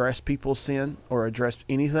to address people's sin or address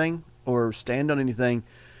anything or stand on anything,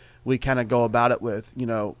 we kind of go about it with,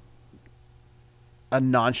 a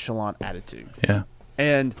nonchalant attitude. Yeah.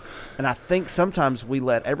 And I think sometimes we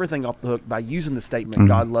let everything off the hook by using the statement,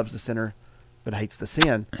 God loves the sinner but hates the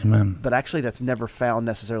sin. Amen. But actually that's never found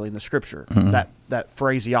necessarily in the scripture, that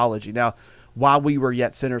phraseology. Now, while we were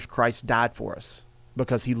yet sinners, Christ died for us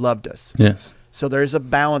because he loved us. Yes. So there's a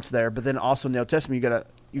balance there, but then also in the Old Testament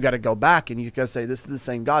you gotta go back and you gotta say this is the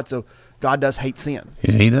same God. So God does hate sin.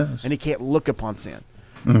 He does. And he can't look upon sin.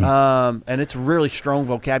 And it's really strong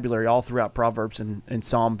vocabulary all throughout Proverbs and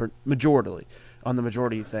Psalm majority on the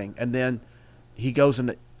majority thing. And then he goes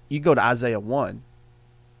into, you go to Isaiah 1,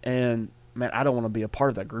 and man, I don't want to be a part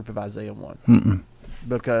of that group of Isaiah 1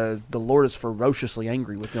 because the Lord is ferociously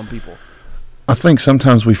angry with them people. I think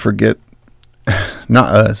sometimes we forget,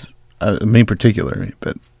 not us, me particularly,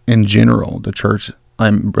 but in general, the church.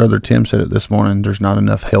 Brother Tim said it this morning, there's not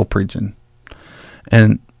enough hell preaching.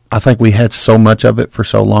 And I think we had so much of it for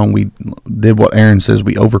so long, we did what Aaron says,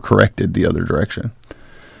 we overcorrected the other direction.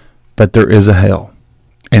 But there is a hell.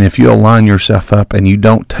 And if you align yourself up and you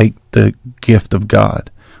don't take the gift of God,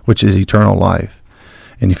 which is eternal life,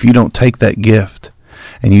 and if you don't take that gift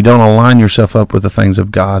and you don't align yourself up with the things of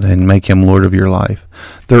God and make him Lord of your life,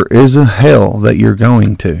 there is a hell that you're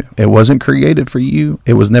going to. It wasn't created for you.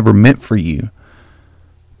 It was never meant for you.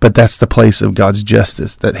 But that's the place of God's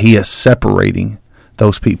justice, that he is separating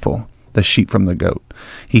those people, the sheep from the goat.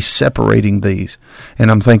 He's separating these. And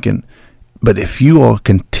I'm thinking, but if you will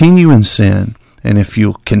continue in sin, and if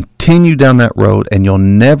you'll continue down that road and you'll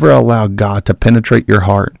never allow God to penetrate your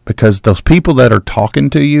heart, because those people that are talking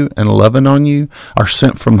to you and loving on you are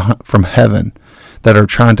sent from heaven. that are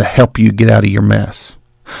trying to help you get out of your mess.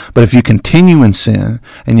 But if you continue in sin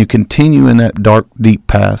and you continue in that dark, deep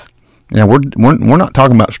path, now we're not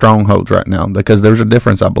talking about strongholds right now, because there's a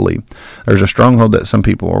difference, I believe. There's a stronghold that some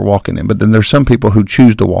people are walking in, but then there's some people who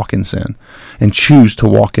choose to walk in sin and choose to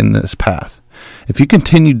walk in this path. If you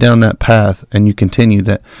continue down that path and you continue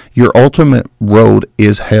that, your ultimate road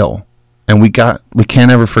is hell. And we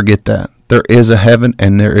can't ever forget that. There is a heaven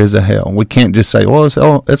and there is a hell. We can't just say, well, it's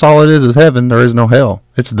all it is heaven. There is no hell.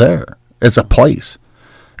 It's there. It's a place.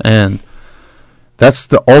 And that's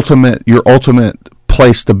your ultimate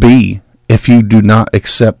place to be if you do not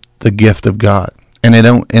accept the gift of God. And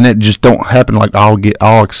it just don't happen like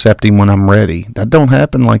I'll accept him when I'm ready. That don't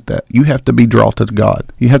happen like that. You have to be drawn to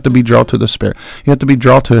God. You have to be drawn to the Spirit. You have to be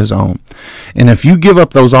drawn to his own. And if you give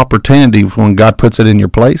up those opportunities when God puts it in your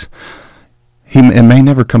place, it may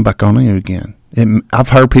never come back on you again. I've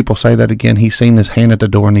heard people say that again. He's seen his hand at the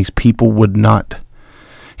door and these people would not.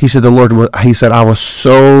 He said, I was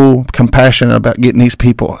so compassionate about getting these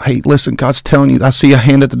people. Hey, listen, God's telling you, I see a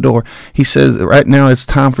hand at the door. He says, right now it's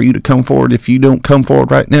time for you to come forward. If you don't come forward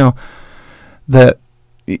right now, that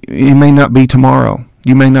it may not be tomorrow.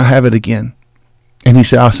 You may not have it again. And he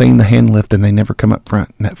said, I seen the hand lift and they never come up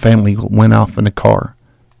front. And that family went off in a car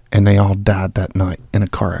and they all died that night in a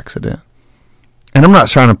car accident. And I'm not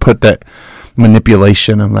trying to put that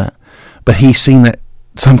manipulation of that, but he's seen that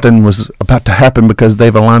something was about to happen because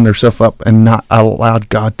they've aligned themselves up and not allowed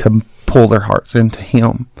God to pull their hearts into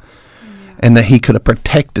him. Yeah. And that he could have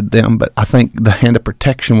protected them, but I think the hand of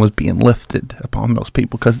protection was being lifted upon those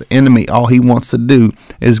people because the enemy, all he wants to do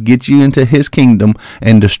is get you into his kingdom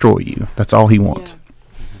and destroy you. That's all he wants.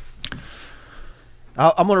 Yeah.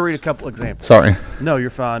 I'm going to read a couple examples. Sorry. No, you're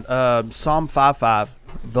fine. Psalm 5:5.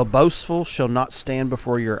 The boastful shall not stand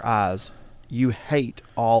before your eyes. You hate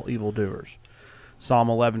all evildoers. Psalm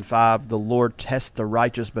 11:5. The Lord tests the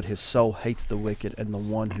righteous, but his soul hates the wicked and the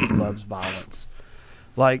one who loves violence.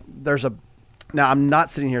 Like, now I'm not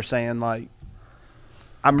sitting here saying, like,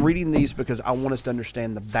 I'm reading these because I want us to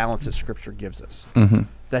understand the balance that Scripture gives us. Mm-hmm.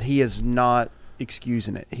 That he is not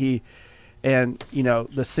excusing it.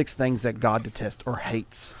 The 6 things that God detests or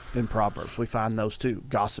hates in Proverbs, we find those too: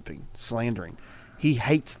 gossiping, slandering. He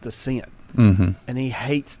hates the sin, mm-hmm. and he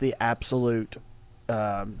hates the absolute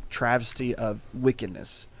travesty of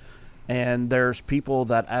wickedness. And there's people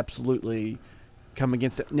that absolutely come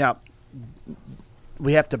against it. Now,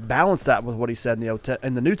 we have to balance that with what he said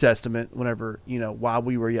in the New Testament. Whenever while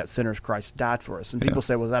we were yet sinners, Christ died for us. And people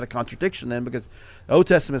say, "Well, is that a contradiction then?" Because the Old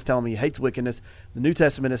Testament is telling me he hates wickedness. The New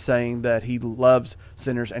Testament is saying that he loves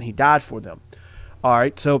sinners and he died for them. All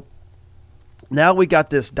right, so now we got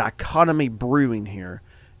this dichotomy brewing here.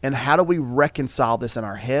 And how do we reconcile this in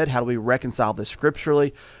our head? How do we reconcile this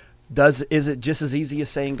scripturally? Is it just as easy as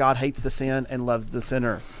saying God hates the sin and loves the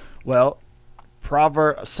sinner? Well,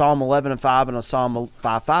 Psalm 11:5 and Psalm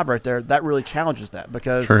 5:5 right there, that really challenges that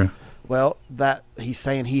because, that he's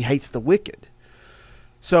saying he hates the wicked.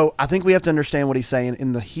 So I think we have to understand what he's saying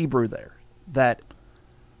in the Hebrew there, that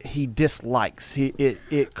he dislikes.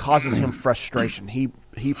 It causes him frustration. He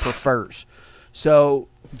prefers. So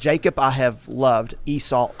Jacob I have loved,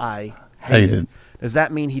 Esau I hated. Does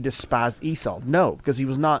that mean he despised Esau? No, because he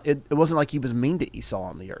was not. It wasn't like he was mean to Esau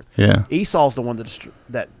on the earth. Yeah, Esau's the one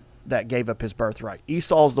that gave up his birthright.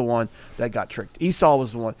 Esau's the one that got tricked. Esau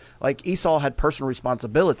was the one. Like, Esau had personal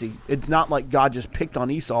responsibility. It's not like God just picked on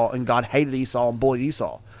Esau and God hated Esau and bullied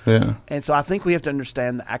Esau. Yeah. And so I think we have to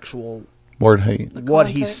understand the actual word hate, what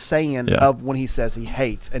he's saying of when he says he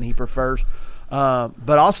hates and he prefers.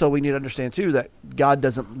 But also we need to understand too that God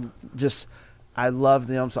doesn't just, I love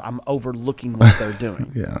them, so I'm overlooking what they're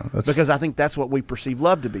doing. Because I think that's what we perceive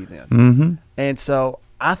love to be then. Mm-hmm. And so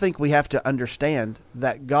I think we have to understand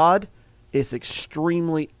that God is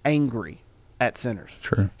extremely angry at sinners.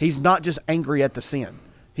 True. He's not just angry at the sin.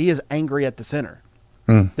 He is angry at the sinner.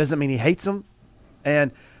 Doesn't mean he hates them.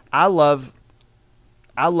 And I love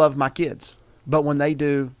my kids, but when they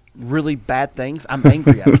do really bad things, I'm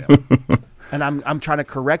angry at them. And I'm trying to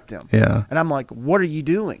correct them. Yeah. And I'm like, what are you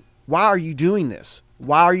doing? Why are you doing this?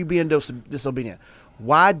 Why are you being disobedient?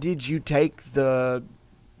 Why did you take the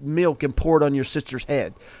milk and pour it on your sister's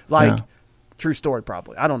head? True story,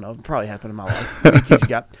 probably. I don't know. It probably happened in my life. The kids you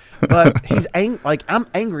got. But he's I'm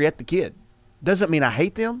angry at the kid. Doesn't mean I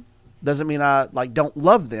hate them. Doesn't mean I don't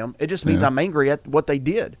love them. It just means I'm angry at what they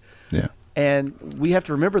did. Yeah. And we have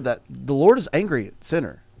to remember that the Lord is angry at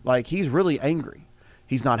sinner. Like, he's really angry.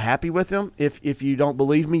 He's not happy with them. If you don't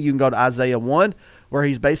believe me, you can go to Isaiah 1, where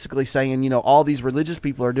he's basically saying, all these religious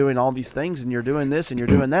people are doing all these things, and you're doing this and you're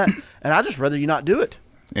doing that, and I just rather you not do it.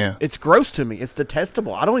 Yeah, it's gross to me. It's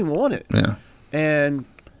detestable. I don't even want it. Yeah, And,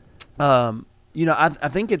 I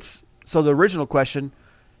think it's so the original question,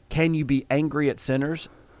 can you be angry at sinners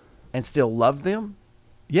and still love them?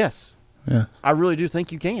 Yes. Yeah. I really do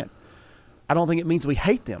think you can. I don't think it means we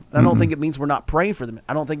hate them. I don't think it means we're not praying for them.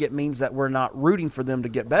 I don't think it means that we're not rooting for them to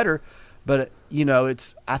get better. But,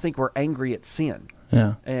 I think we're angry at sin.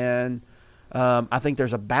 Yeah. And I think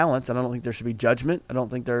there's a balance, and I don't think there should be judgment. I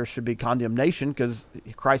don't think there should be condemnation, because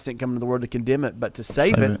Christ didn't come into the world to condemn it, but to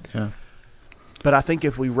save it. Yeah. But I think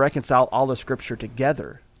if we reconcile all the Scripture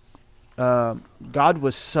together, God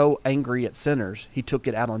was so angry at sinners, he took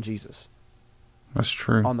it out on Jesus. That's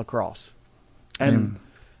true. On the cross.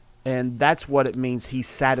 And that's what it means. He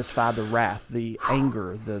satisfied the wrath, the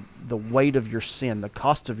anger, the weight of your sin, the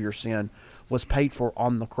cost of your sin was paid for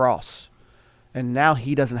on the cross. And now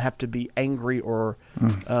he doesn't have to be angry or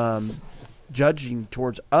judging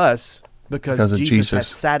towards us because Jesus has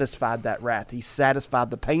satisfied that wrath. He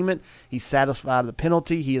satisfied the payment. He satisfied the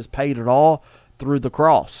penalty. He has paid it all through the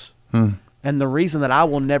cross. And the reason that I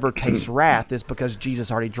will never taste wrath is because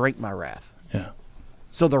Jesus already drank my wrath. Yeah.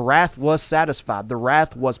 So the wrath was satisfied. The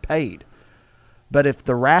wrath was paid. But if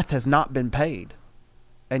the wrath has not been paid,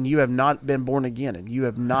 and you have not been born again, and you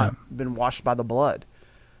have not been washed by the blood,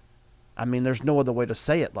 I mean, there's no other way to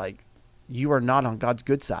say it. Like, you are not on God's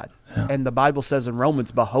good side. Yeah. And the Bible says in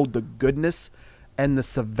Romans, behold the goodness and the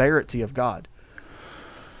severity of God.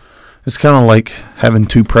 It's kind of like having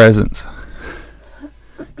two presents.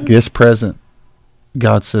 This present,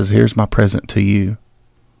 God says, here's my present to you.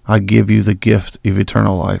 I give you the gift of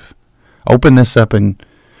eternal life. Open this up and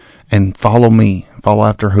follow me. Follow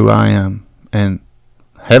after who I am. And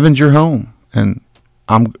heaven's your home. And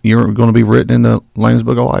you're going to be written in the Lamb's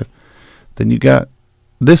Book of Life. Then you got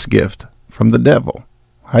this gift from the devil.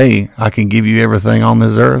 Hey, I can give you everything on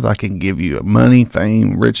this earth. I can give you money,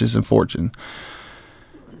 fame, riches, and fortune.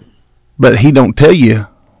 But he don't tell you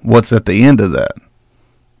what's at the end of that.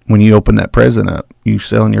 When you open that present up, you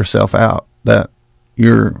selling yourself out. That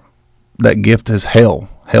gift is hell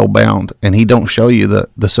bound, and he don't show you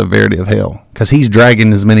the severity of hell, because he's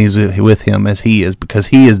dragging as many with him as he is, because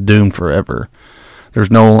he is doomed forever.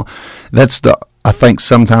 I think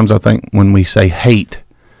sometimes when we say hate,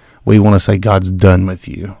 we want to say God's done with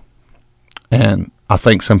you, and I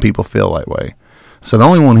think some people feel that way. So the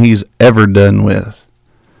only one he's ever done with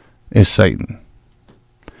is Satan.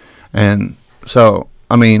 And so,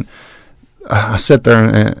 I mean, I sit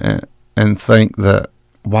there and think that,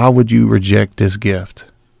 why would you reject this gift?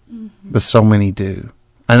 But so many do.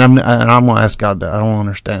 And I'm going to ask God that. I don't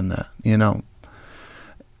understand that.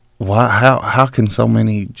 Why? How can so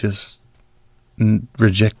many just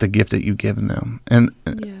reject the gift that you've given them? And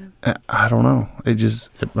I don't know.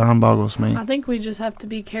 It mind boggles me. I think we just have to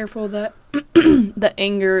be careful that the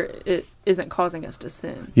anger isn't causing us to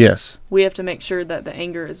sin. Yes. We have to make sure that the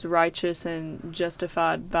anger is righteous and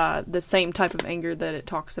justified by the same type of anger that it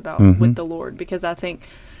talks about with the Lord. Because I think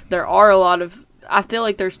there are I feel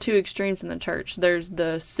like there's two extremes in the church. There's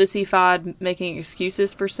the sissified making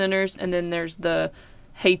excuses for sinners, and then there's the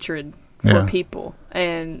hatred for people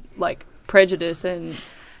and like prejudice and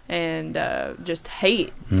just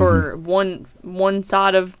hate for one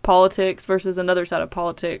side of politics versus another side of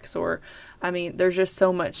politics. Or, I mean, there's just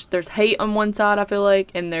so much. There's hate on one side, I feel like,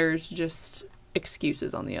 and there's just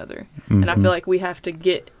excuses on the other. And I feel like we have to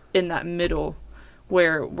get in that middle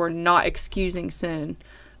where we're not excusing sin,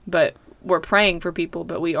 but we're praying for people,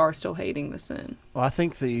 but we are still hating the sin. Well, I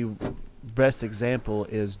think the best example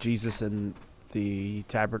is Jesus in the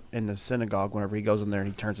synagogue whenever he goes in there and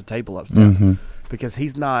he turns the table upside down. Because he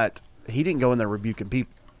didn't go in there rebuking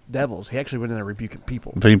devils. He actually went in there rebuking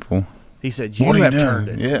people. He said,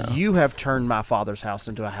 you have turned my Father's house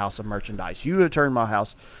into a house of merchandise. You have turned my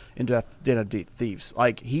house into a den of thieves.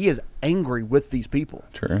 Like, he is angry with these people.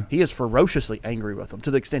 True. He is ferociously angry with them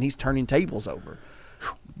to the extent he's turning tables over.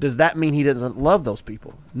 Does that mean he doesn't love those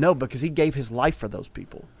people? No, because he gave his life for those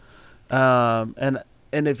people. And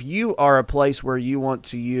if you are a place where you want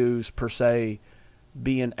to use, per se,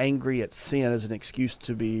 being angry at sin as an excuse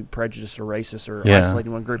to be prejudiced or racist or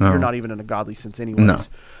isolating one group, you're not even in a godly sense anyways.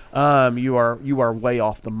 No. You are way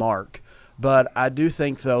off the mark. But I do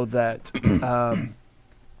think, though, that,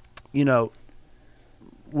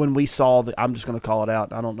 when we saw I'm just going to call it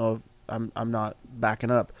out. I don't know if I'm not backing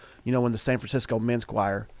up. When the San Francisco men's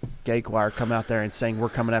choir, gay choir, come out there and saying, we're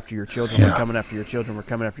coming after your children, we're coming after your children, we're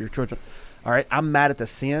coming after your children. All right, I'm mad at the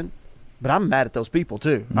sin, but I'm mad at those people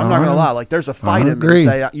too. I'm not going to lie. Like, there's a fight in me to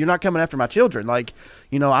say, you're not coming after my children. Like,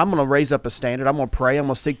 I'm going to raise up a standard. I'm going to pray. I'm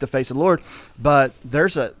going to seek the face of the Lord. But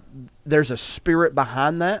there's a spirit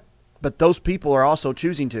behind that but those people are also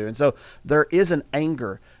choosing to. And so there is an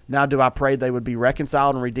anger. Now, do I pray they would be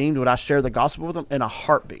reconciled and redeemed? Would I share the gospel with them? In a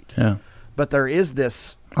heartbeat. Yeah. But there is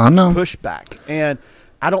this I know. pushback. And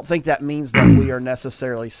I don't think that means that we are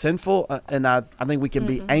necessarily sinful. And I think we can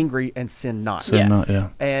be angry and sin not. So Yeah. not, yeah.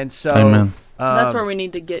 And so Amen. That's where we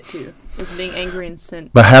need to get to, is being angry and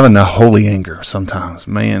sin. But having the holy anger sometimes,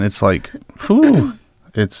 man, it's like, whew,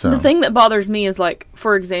 it's The thing that bothers me is, like,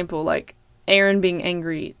 for example, like Aaron being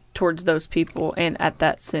angry towards those people and at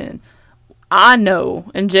that sin. I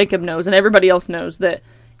know, and Jacob knows, and everybody else knows, that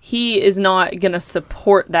he is not going to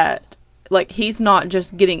support that. Like, he's not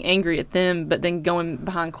just getting angry at them, but then going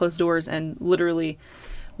behind closed doors and literally,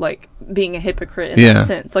 like, being a hypocrite in that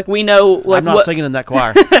sense. Like, we know, like, I'm not singing in that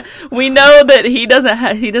choir. we know that he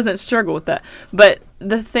doesn't struggle with that. But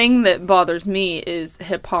the thing that bothers me is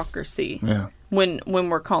hypocrisy. Yeah. When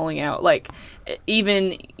we're calling out, like,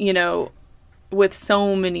 even, you know, with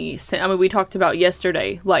so many sin. I mean, we talked about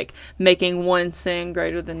yesterday, like, making one sin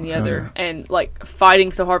greater than the other, and, like,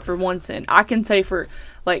 fighting so hard for one sin. I can say for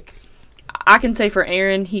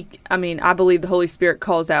Aaron, I believe the Holy Spirit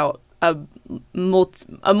calls out a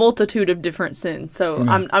multitude of different sins. So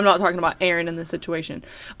I'm not talking about Aaron in this situation,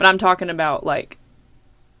 but I'm talking about, like,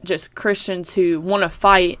 just Christians who want to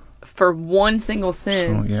fight for one single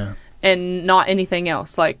sin. So, yeah. And not anything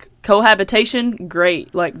else. Like, cohabitation,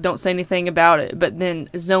 great. Like, don't say anything about it. But then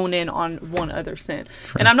zone in on one other sin.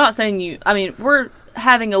 True. And I'm not saying we're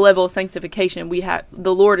having a level of sanctification.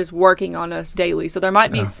 The Lord is working on us daily. So there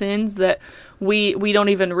might be sins that we don't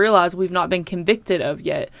even realize we've not been convicted of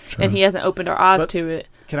yet. True. And He hasn't opened our eyes to it.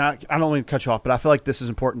 I don't mean to cut you off, but I feel like this is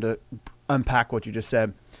important to unpack what you just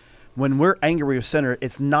said. When we're angry with sinner,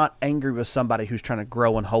 it's not angry with somebody who's trying to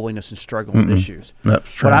grow in holiness and struggle with issues. That's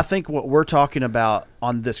true. But I think what we're talking about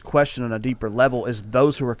on this question on a deeper level is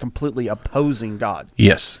those who are completely opposing God.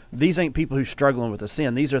 Yes. These ain't people who's struggling with a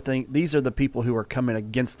sin. These are the people who are coming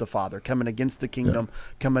against the Father, coming against the kingdom,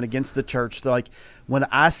 coming against the church. So, like, when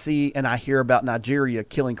I see and I hear about Nigeria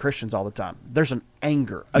killing Christians all the time, there's an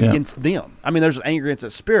anger against them. I mean, there's an anger against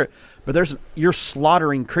the spirit, but you're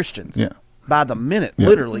slaughtering Christians. Yeah. By the minute,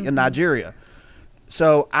 literally, in Nigeria.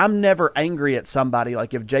 So I'm never angry at somebody.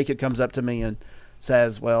 Like, if Jacob comes up to me and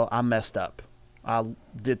says, well, I messed up, I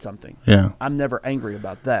did something. Yeah. I'm never angry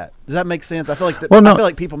about that. Does that make sense? I feel like Well, no. I feel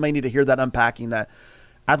like people may need to hear that unpacking that.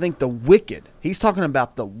 I think the wicked, he's talking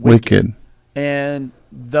about the wicked. And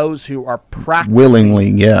those who are practicing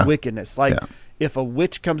willingly, wickedness. Like, if a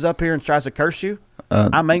witch comes up here and tries to curse you,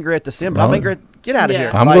 I'm angry at the sin, but well, I'm angry at, get out of here.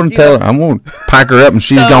 I'm Like, going to tell her. I'm going to pack her up, and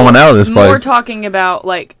she's So, going out of this place. We're talking about,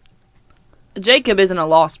 like, Jacob isn't a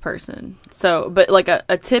lost person. So, but, like,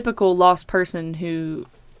 a typical lost person who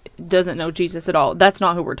doesn't know Jesus at all, that's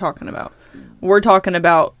not who we're talking about. We're talking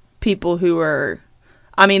about people who are,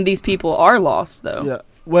 these people are lost, though. Yeah.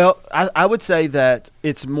 Well, I would say that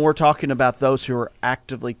it's more talking about those who are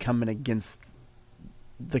actively coming against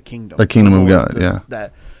the kingdom. The kingdom of Lord, God, yeah.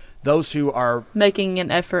 That those who are Making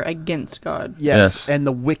an effort against God. yes, Yes. and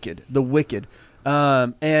the wicked.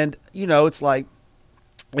 And it's like,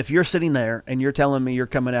 if you're sitting there and you're telling me you're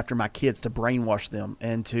coming after my kids to brainwash them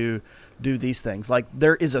and to do these things, like,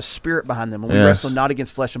 there is a spirit behind them. And we Yes. wrestle not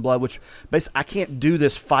against flesh and blood, which basically I can't do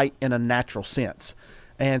this fight in a natural sense.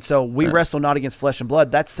 And so we wrestle not against flesh and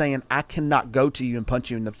blood. That's saying I cannot go to you and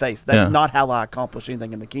punch you in the face. That's not how I accomplish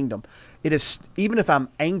anything in the kingdom. It is, even if I'm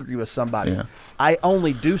angry with somebody, I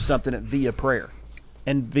only do something via prayer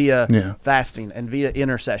and via fasting and via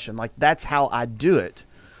intercession. Like, that's how I do it.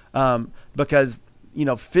 Because,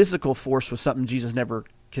 physical force was something Jesus never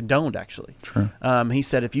condoned, actually. True. He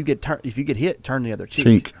said, if you get hit, turn the other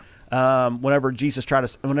cheek. Whenever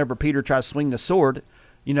Peter tries to swing the sword,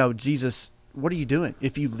 Jesus, what are you doing?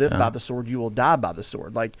 If you live by the sword, you will die by the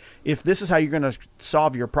sword. Like, if this is how you're going to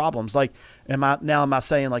solve your problems, like, am I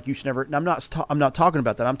saying, like, you should never? I'm not talking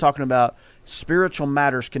about that. I'm talking about spiritual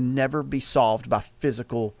matters can never be solved by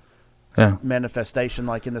physical manifestation,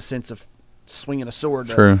 like in the sense of swinging a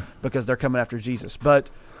sword, because they're coming after Jesus. But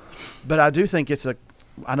I do think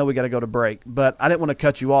I know we got to go to break, but I didn't want to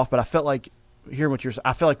cut you off. But I felt like hearing what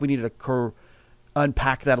I felt like we needed to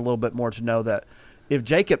unpack that a little bit more to know that if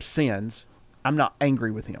Jacob sins, I'm not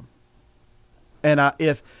angry with him. And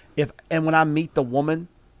when I meet the woman,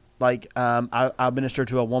 like, I ministered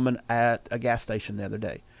to a woman at a gas station the other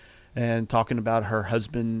day, and talking about her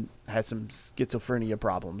husband had some schizophrenia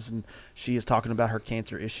problems, and she is talking about her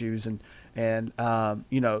cancer issues, and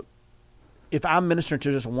if I'm ministering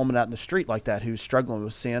to just a woman out in the street like that who's struggling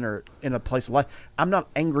with sin or in a place of life, I'm not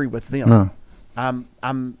angry with them. No.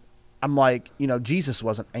 I'm like, Jesus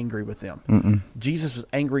wasn't angry with them. Mm-mm. Jesus was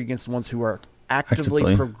angry against the ones who are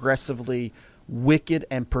actively, progressively wicked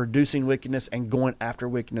and producing wickedness and going after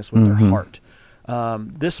wickedness with their heart.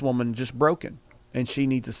 This woman just broken, and she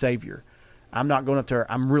needs a savior. I'm not going up to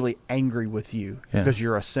her. I'm really angry with you because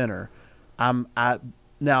you're a sinner.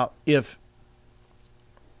 Now, if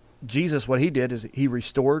Jesus, what he did is he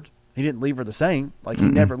restored. He didn't leave her the same. Like, he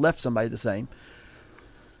never left somebody the same.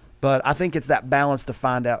 But I think it's that balance to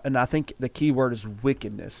find out. And I think the key word is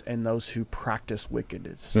wickedness and those who practice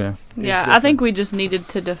wickedness. Yeah, I think we just needed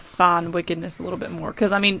to define wickedness a little bit more.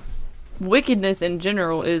 Because, I mean, wickedness in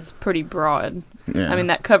general is pretty broad. Yeah. I mean,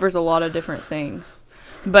 that covers a lot of different things.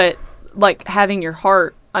 But, like, having your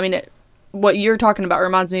heart, I mean, what you're talking about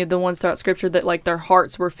reminds me of the ones throughout Scripture that, like, their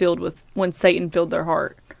hearts were filled with when Satan filled their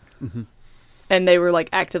heart. Mm-hmm. And they were, like,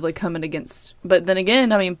 actively coming against. But then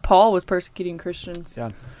again, I mean, Paul was persecuting Christians.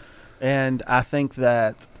 Yeah. And I think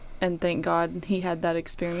that... And thank God he had that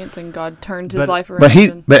experience and God turned his life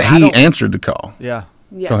around. But he answered the call. Yeah.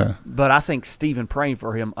 Yeah. Go ahead. But I think Stephen praying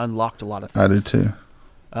for him unlocked a lot of things. I do too.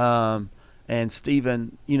 And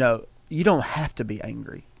Stephen, you don't have to be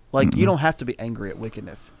angry. Like, you don't have to be angry at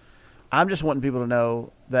wickedness. I'm just wanting people to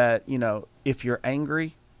know that, if you're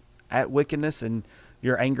angry at wickedness and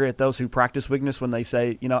you're angry at those who practice wickedness when they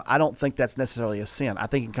say, I don't think that's necessarily a sin. I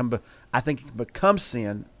think it can become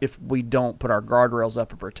sin if we don't put our guardrails up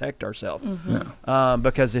and protect ourselves. Mm-hmm. Yeah.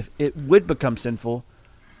 Because if it would become sinful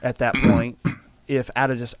at that point, if out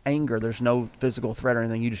of just anger, there's no physical threat or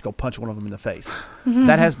anything, you just go punch one of them in the face. Mm-hmm.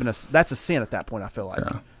 That's a sin at that point, I feel like.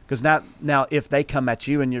 Because now if they come at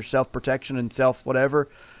you and your self-protection and self-whatever,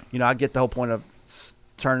 I get the whole point of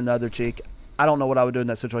turning the other cheek. I don't know what I would do in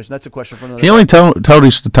that situation. That's a question for another. He only told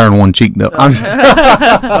us to turn one cheek, though. But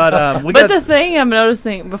the thing I'm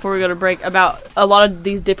noticing before we go to break about a lot of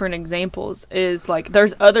these different examples is, like,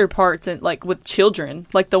 there's other parts, and like with children,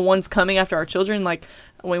 like the ones coming after our children, like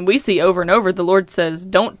when we see over and over, the Lord says,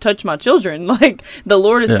 "Don't touch my children." Like, the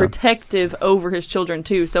Lord is protective over His children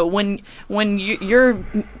too. So when your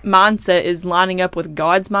mindset is lining up with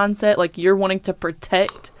God's mindset, like you're wanting to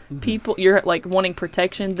protect people, you're like wanting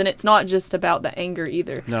protection, then it's not just about the anger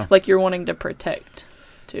either. No. Like, you're wanting to protect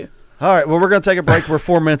too. All right, well, we're going to take a break. We're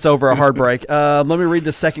 4 minutes over a hard break. Let me read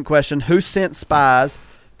the second question. Who sent spies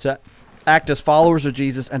to act as followers of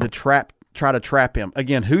Jesus and to try to trap him?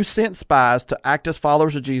 Again, who sent spies to act as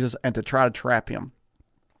followers of Jesus and to try to trap him?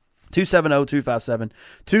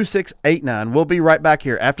 270-257-2689. We'll be right back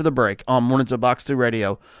here after the break on Mornings of Box 2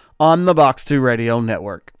 Radio on the Box 2 Radio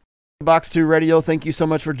Network. Box 2 Radio, thank you so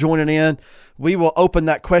much for joining in. We will open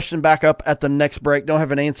that question back up at the next break. Don't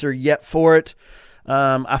have an answer yet for it.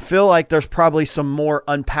 I feel like there's probably some more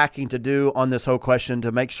unpacking to do on this whole question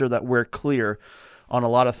to make sure that we're clear on a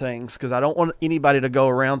lot of things, because I don't want anybody to go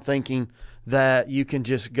around thinking that you can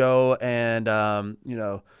just go and,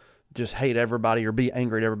 just hate everybody or be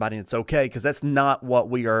angry at everybody and it's okay, because that's not what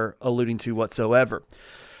we are alluding to whatsoever.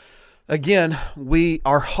 Again,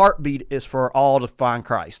 our heartbeat is for all to find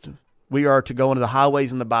Christ. We are to go into the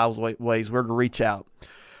highways and the byways. We're to reach out.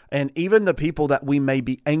 And even the people that we may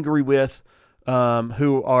be angry with,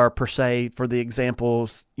 who are, per se, for the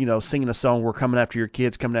examples, singing a song, "We're coming after your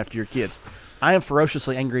kids, coming after your kids." I am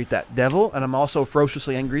ferociously angry at that devil, and I'm also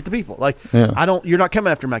ferociously angry at the people. Like, you're not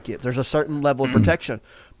coming after my kids. There's a certain level of protection.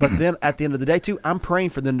 But then at the end of the day, too, I'm praying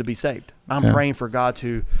for them to be saved. I'm praying for God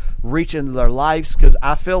to reach into their lives, because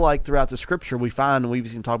I feel like throughout the Scripture we find, and we've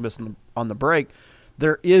even talked about this on the break,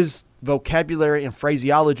 there is vocabulary and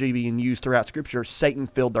phraseology being used throughout Scripture. Satan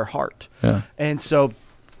filled their heart. Yeah. And so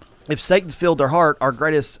if Satan's filled their heart, our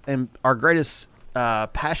greatest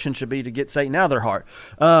passion should be to get Satan out of their heart.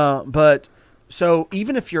 But so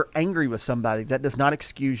even if you're angry with somebody, that does not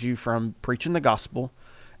excuse you from preaching the gospel.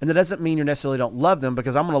 And that doesn't mean you necessarily don't love them,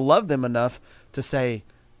 because I'm going to love them enough to say,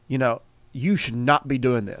 you should not be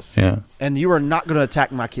doing this. Yeah. And you are not going to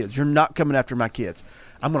attack my kids. You're not coming after my kids.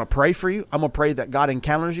 I'm going to pray for you. I'm going to pray that God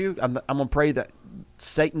encounters you. I'm going to pray that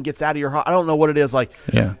Satan gets out of your heart. I don't know what it is. Like,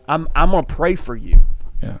 I'm going to pray for you.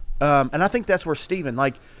 Yeah. And I think that's where Stephen,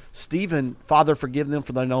 Father, forgive them,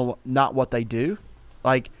 for they know not what they do.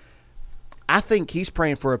 Like, I think he's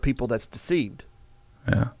praying for a people that's deceived.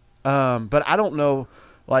 Yeah. But I don't know,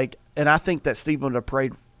 and I think that Stephen would have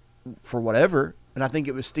prayed for whatever, and I think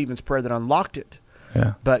it was Stephen's prayer that unlocked it.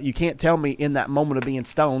 Yeah. But you can't tell me in that moment of being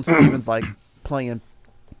stoned, Stephen's playing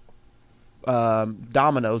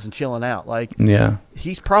dominoes and chilling out.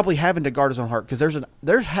 He's probably having to guard his own heart, because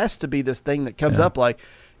there has to be this thing that comes up,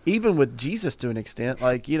 even with Jesus to an extent.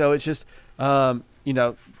 It's just,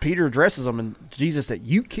 Peter addresses him, and Jesus that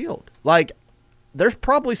you killed. There's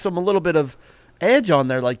probably a little bit of edge on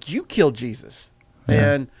there, you killed Jesus.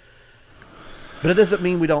 Yeah. And But it doesn't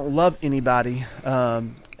mean we don't love anybody.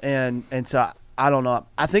 And so I don't know.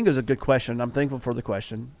 I think it was a good question. I'm thankful for the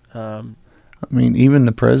question. I mean, even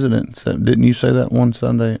the president said, didn't you say that one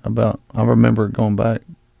Sunday about, I remember going back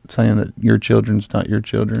saying that your children's not your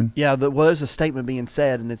children? Yeah, there's a statement being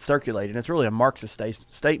said, and it's circulating. It's really a Marxist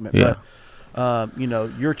statement. Yeah. But,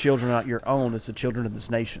 your children are not your own. It's the children of this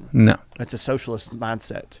nation. No. It's a socialist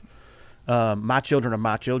mindset. My children are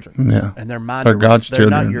my children. Yeah. And they're mine They're to God's raise. They're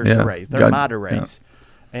not children. yours Yeah. to raise. They're God- mine to raise.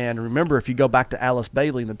 And remember, if you go back to Alice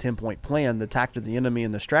Bailey and the 10-point plan, the tactic of the enemy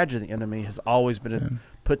and the strategy of the enemy has always been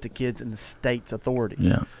put the kids in the state's authority.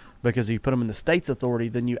 Yeah. Because if you put them in the state's authority,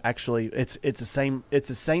 then you actually it's the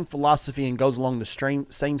same philosophy and goes along the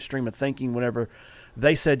same stream of thinking. Whenever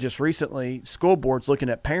they said just recently, school boards looking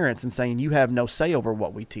at parents and saying you have no say over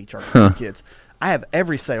what we teach our kids. I have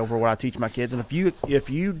every say over what I teach my kids, and if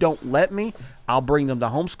you don't let me, I'll bring them to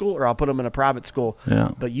homeschool or I'll put them in a private school.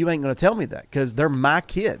 Yeah. But you ain't going to tell me that because they're my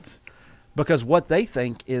kids. Because what they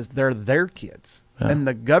think is they're their kids. Yeah. And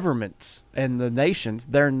the governments and the nations,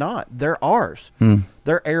 they're not. They're ours. Hmm.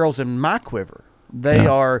 They're arrows in my quiver. They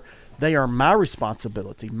are my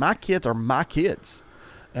responsibility. My kids are my kids.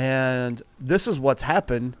 And this is what's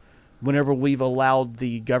happened whenever we've allowed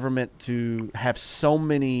the government to have so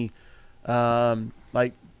many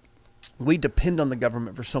we depend on the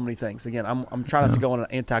government for so many things. Again, I'm trying not to go on an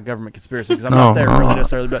anti-government conspiracy because I'm not there really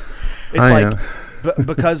necessarily, but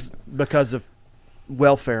it's because of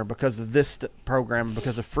welfare, because of this program,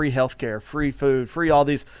 because of free health care, free food, free all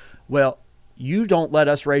these. Well, you don't let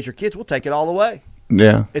us raise your kids, we'll take it all away.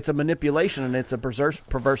 Yeah. It's a manipulation and it's a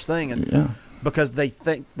perverse thing. And because they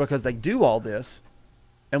do all this,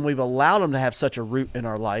 and we've allowed them to have such a root in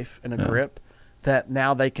our life and a grip that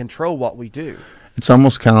now they control what we do. It's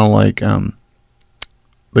almost kind of like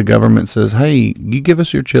the government says, hey, you give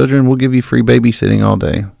us your children, we'll give you free babysitting all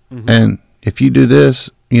day. Mm-hmm. And if you do this,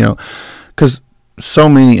 because so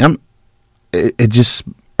many, it just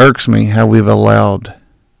irks me how we've allowed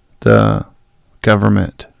the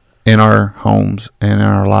government in our homes and in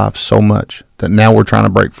our lives so much that now we're trying to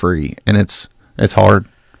break free, and it's hard.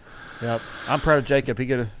 Yep, I'm proud of Jacob. He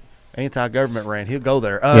got an anti-government rant. He'll go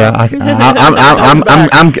there. I'm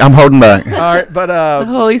holding back. All right, but the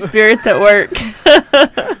Holy Spirit's at work.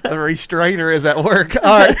 The restrainer is at work. All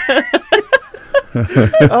right.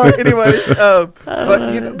 All right. Anyway,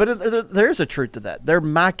 but there's a truth to that. They're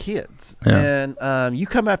my kids, and you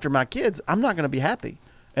come after my kids, I'm not going to be happy,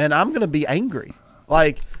 and I'm going to be angry.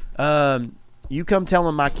 Like you come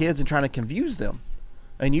telling my kids and trying to confuse them,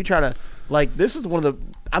 and you try to this is one of the.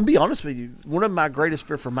 I'm be honest with you. One of my greatest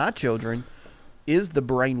fear for my children is the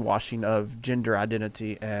brainwashing of gender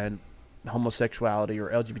identity and homosexuality or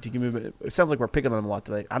LGBTQ movement. It sounds like we're picking on them a lot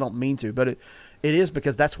today. I don't mean to, but it is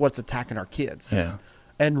because that's what's attacking our kids. Yeah.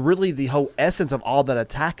 And really the whole essence of all that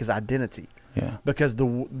attack is identity. Yeah. Because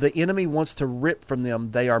the enemy wants to rip from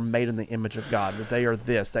them they are made in the image of God, that they are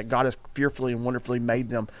this, that God has fearfully and wonderfully made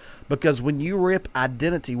them. Because when you rip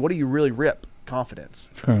identity, what do you really rip? Confidence.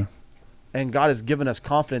 True. And God has given us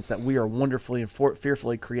confidence that we are wonderfully and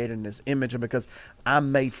fearfully created in His image. And because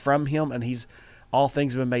I'm made from Him and all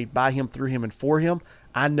things have been made by Him, through Him, and for Him,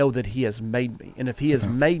 I know that He has made me. And if He has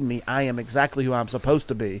made me, I am exactly who I'm supposed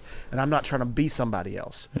to be. And I'm not trying to be somebody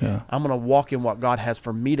else. Yeah. I'm going to walk in what God has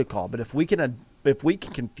for me to call. But if we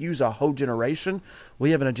can confuse a whole generation,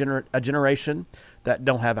 we have a generation that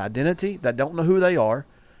don't have identity, that don't know who they are,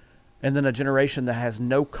 and then a generation that has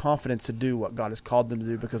no confidence to do what God has called them to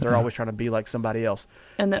do because they're always trying to be like somebody else.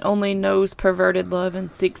 And that only knows perverted love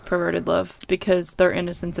and seeks perverted love because their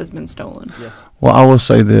innocence has been stolen. Yes. Well, I will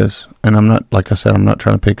say this, and I'm not, like I said, I'm not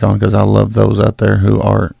trying to pick on because I love those out there who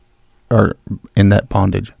are in that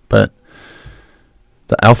bondage. But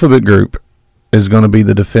the Alphabet Group is going to be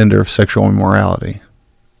the defender of sexual immorality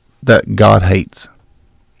that God hates.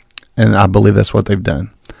 And I believe that's what they've done.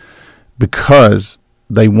 Because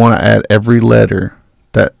they want to add every letter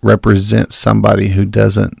that represents somebody who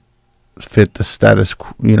doesn't fit the status,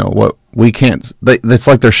 what we can't. It's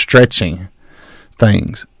like they're stretching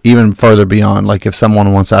things even further beyond. Like if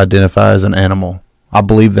someone wants to identify as an animal, I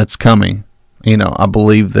believe that's coming. I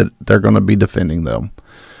believe that they're going to be defending them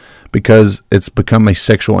because it's become a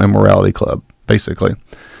sexual immorality club, basically.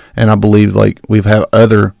 And I believe we've had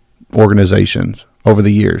other organizations over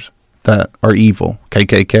the years that are evil,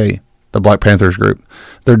 KKK, the Black Panthers group.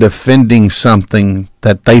 They're defending something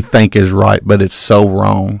that they think is right, but it's so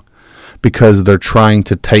wrong because they're trying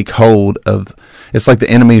to take hold of. It's like the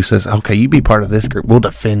enemy who says, "Okay, you be part of this group. We'll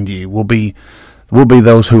defend you. We'll be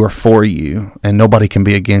those who are for you, and nobody can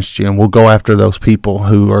be against you. And we'll go after those people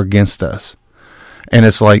who are against us." And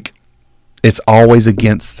it's like it's always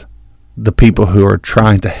against the people who are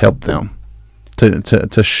trying to help them,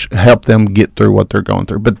 to help them get through what they're going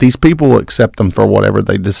through. But these people will accept them for whatever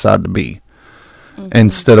they decide to be,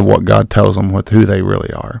 instead of what God tells them with who they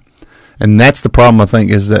really are. And that's the problem, I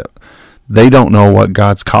think, is that they don't know what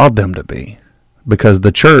God's called them to be, because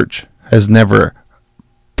the church has never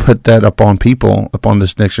put that upon people, upon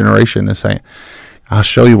this next generation, and saying, I'll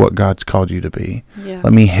show you what God's called you to be. Yeah.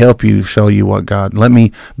 Let me help you show you what God, let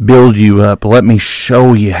me build you up. Let me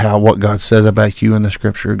show you what God says about you in the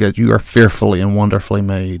scripture, that you are fearfully and wonderfully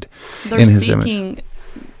made in his image.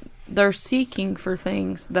 They're seeking for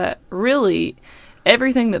things that really,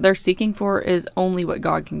 everything that they're seeking for is only what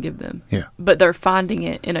God can give them. Yeah. But they're finding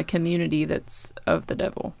it in a community that's of the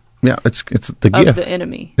devil. Yeah, it's the of gift. The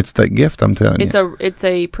enemy. It's that gift, I'm telling you. It's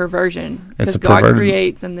a perversion, because It's a God perverted-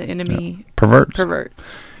 creates and the enemy perverts.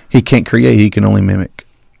 He can't create; he can only mimic.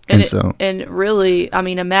 And really, I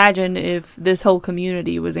mean, imagine if this whole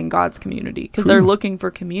community was in God's community, because they're looking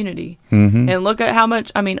for community. Mm-hmm. And look at how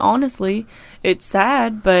much. I mean, honestly, it's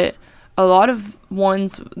sad, but a lot of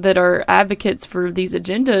ones that are advocates for these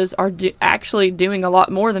agendas are actually doing a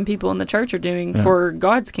lot more than people in the church are doing for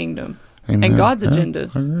God's kingdom. Amen. And God's Yeah,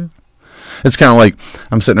 agendas. I agree. It's kind of like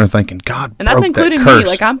I'm sitting there thinking, God, And that's broke including that curse. me.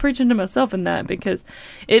 Like, I'm preaching to myself in that, because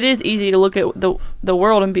it is easy to look at the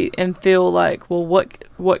world and feel like, well,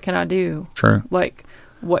 what can I do? True. Like,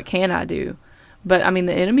 what can I do? But I mean,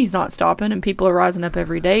 the enemy's not stopping, and people are rising up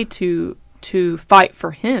every day to fight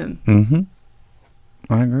for him. Mm-hmm.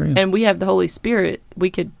 I agree. And we have the Holy Spirit.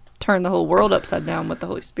 We could turn the whole world upside down with the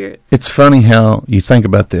Holy Spirit. It's funny how you think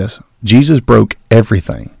about this. Jesus broke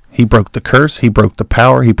everything. He broke the curse. He broke the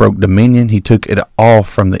power. He broke dominion. He took it all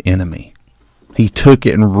from the enemy. He took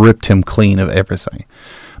it and ripped him clean of everything.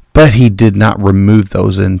 But he did not remove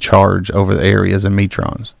those in charge over the areas and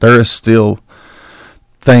metrons. There is still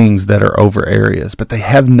things that are over areas, but they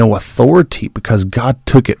have no authority because God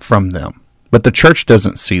took it from them. But the church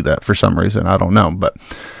doesn't see that for some reason. I don't know. But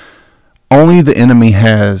only the enemy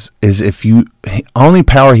has is only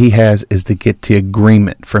power he has is to get the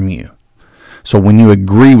agreement from you. So when you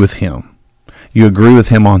agree with him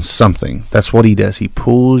on something. That's what he does. He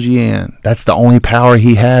pulls you in. That's the only power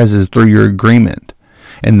he has, is through your agreement.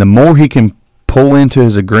 And the more he can pull into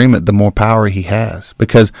his agreement, the more power he has.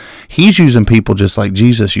 Because he's using people just like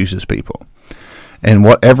Jesus uses people. And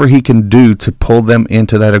whatever he can do to pull them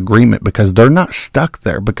into that agreement, because they're not stuck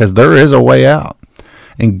there, because there is a way out.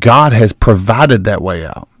 And God has provided that way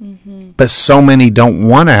out. Mm-hmm. But so many don't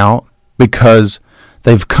want out because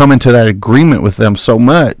they've come into that agreement with them so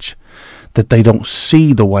much that they don't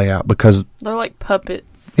see the way out, because they're like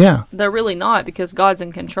puppets. Yeah. They're really not, because God's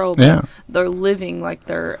in control. Yeah. They're living like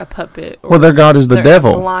they're a puppet. Well, their God is the they're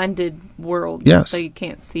devil. A blinded world. Yes. That you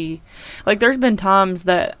can't see. Like, there's been times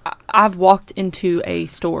that I've walked into a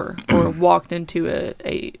store or walked into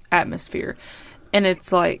a atmosphere, and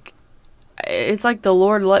it's like the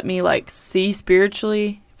Lord let me like see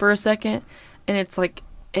spiritually for a second, and it's like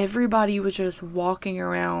everybody was just walking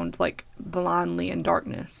around like blindly in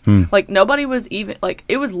darkness. Like, nobody was even like,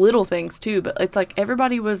 it was little things too, but it's like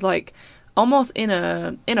everybody was like almost in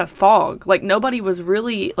a fog. Like, nobody was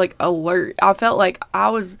really like alert. I felt like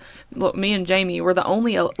me and Jamie were the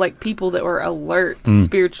only like people that were alert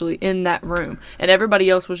spiritually in that room, and everybody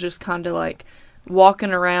else was just kind of like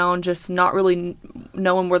walking around, just not really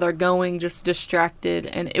knowing where they're going, just distracted.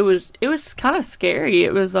 And it was kind of scary.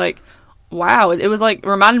 It was like, wow, it was like,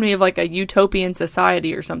 reminded me of like a utopian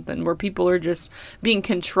society or something, where people are just being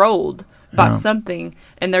controlled by something,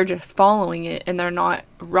 and they're just following it, and they're not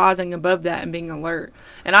rising above that and being alert.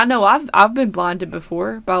 And I know I've been blinded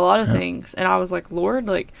before by a lot of things, and I was like, Lord,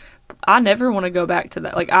 like, I never want to go back to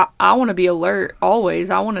that. Like, I want to be alert always.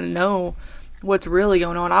 I want to know what's really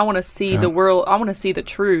going on. I want to see the world. I want to see the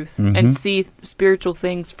truth and see spiritual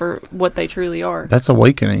things for what they truly are. That's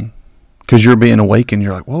awakening. Because you're being awakened.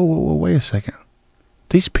 You're like, whoa, wait a second.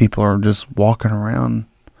 These people are just walking around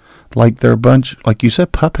like they're a bunch, like you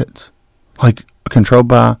said, puppets. Like, controlled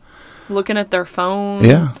by... looking at their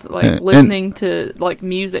phones, listening to, like,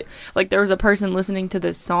 music. Like, there was a person listening to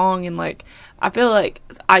this song, and, like, I feel like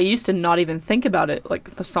I used to not even think about it,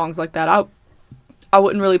 like, the songs like that. I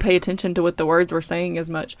wouldn't really pay attention to what the words were saying as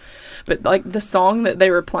much. But, like, the song that they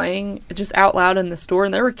were playing just out loud in the store,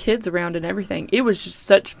 and there were kids around and everything, it was just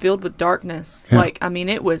such filled with darkness. Yeah. Like, I mean,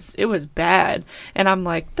 it was bad. And I'm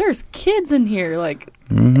like, there's kids in here. Like,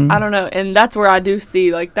 I don't know. And that's where I do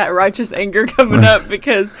see, like, that righteous anger coming up,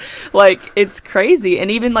 because, like, it's crazy. And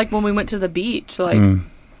even, like, when we went to the beach, like...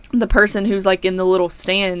 the person who's like in the little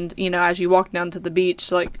stand, you know, as you walk down to the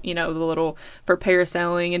beach, like, you know, the little for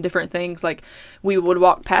parasailing and different things, like, we would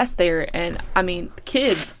walk past there, and I mean,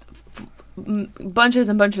 kids bunches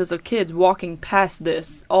and bunches of kids walking past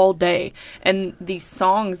this all day, and these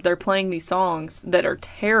songs, they're playing these songs that are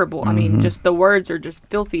terrible. I mean, just the words are just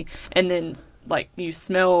filthy, and then like you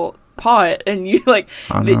smell pot, and you like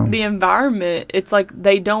the environment. It's like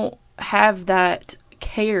they don't have that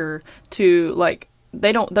care to like.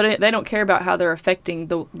 They don't care about how they're affecting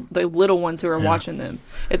the little ones who are watching them.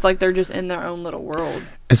 It's like they're just in their own little world.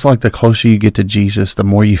 It's like the closer you get to Jesus, the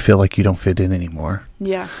more you feel like you don't fit in anymore.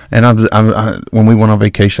 Yeah. And when we went on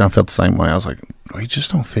vacation, I felt the same way. I was like, we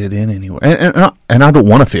just don't fit in anywhere. And I don't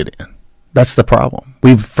want to fit in. That's the problem.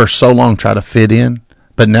 We've for so long tried to fit in,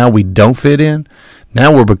 but now we don't fit in.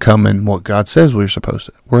 Now we're becoming what God says we're supposed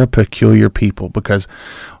to. We're a peculiar people because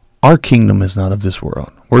our kingdom is not of this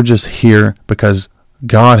world. We're just here because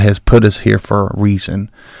God has put us here for a reason,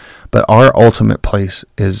 but our ultimate place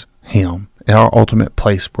is Him. And our ultimate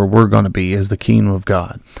place where we're going to be is the kingdom of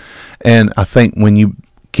God. And I think when you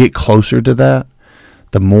get closer to that,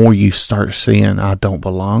 the more you start seeing, I don't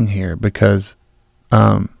belong here because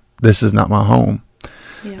this is not my home.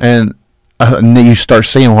 Yeah. And you start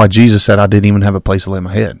seeing why Jesus said, I didn't even have a place to lay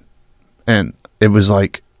my head. And it was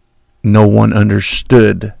like no one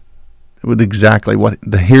understood with exactly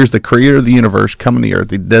here's the creator of the universe coming to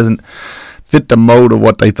earth. He doesn't fit the mold of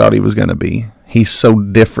what they thought he was going to be. He's so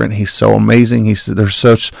different. He's so amazing. There's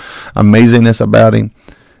such amazingness about him.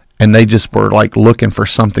 And they just were like looking for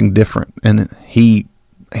something different. And he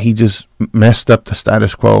just messed up the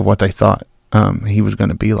status quo of what they thought he was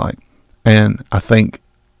going to be like. And I think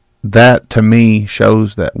that to me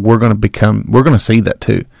shows that we're going to see that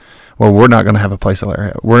too, where we're not going to have a place to lay our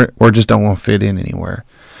head. We're just don't want to fit in anywhere.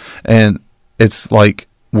 And it's like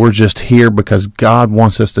we're just here because God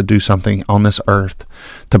wants us to do something on this earth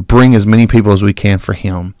to bring as many people as we can for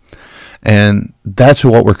Him. And that's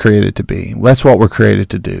what we're created to be. That's what we're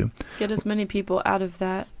created to do. Get as many people out of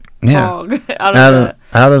that fog. Out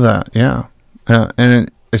of that, yeah.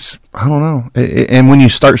 And it's, I don't know. And when you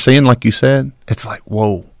start seeing, like you said, it's like,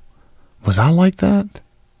 whoa, was I like that?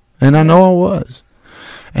 And I know I was.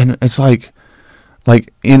 And it's like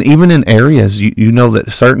even in areas, you know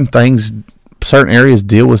that certain areas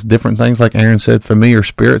deal with different things. Like Aaron said, familiar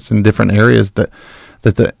spirits in different areas that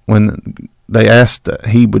when they asked that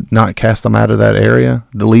he would not cast them out of that area,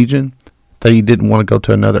 the legion, they didn't want to go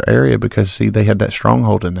to another area because they had that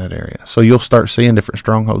stronghold in that area. So you'll start seeing different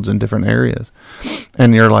strongholds in different areas,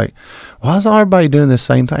 and you're like, why is everybody doing the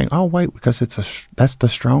same thing? Oh wait, because that's the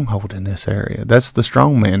stronghold in this area. That's the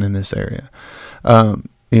strong man in this area.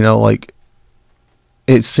 Like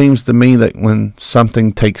it seems to me that when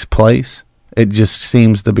something takes place, it just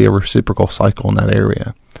seems to be a reciprocal cycle in that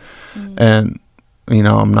area. Mm. And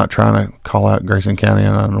I'm not trying to call out Grayson County,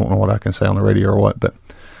 and I don't know what I can say on the radio or what, but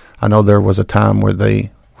I know there was a time where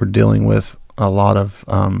they were dealing with a lot of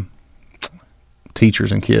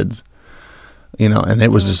teachers and kids, and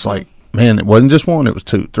it was just like, man, it wasn't just one, it was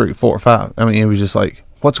 2, 3, 4, 5. I mean, it was just like,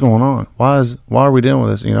 what's going on? Why are we dealing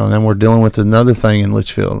with this? And then we're dealing with another thing in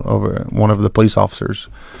Litchfield over one of the police officers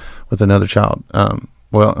with another child. A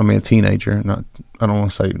teenager, I don't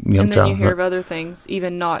want to say young child. And then you hear of other things,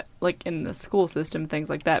 even not like in the school system,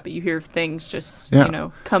 things like that, but you hear of things just,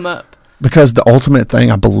 come up. Because the ultimate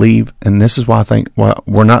thing, I believe, and this is why I think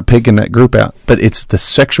we're not picking that group out, but it's the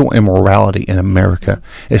sexual immorality in America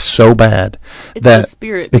is so bad that the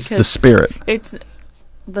spirit. It's the spirit. It's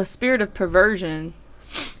the spirit of perversion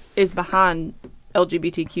is behind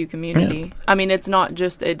LGBTQ community. Yeah. I mean, it doesn't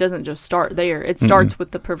just start there. It starts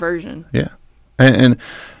with the perversion. Yeah. And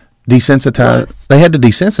desensitize. They had to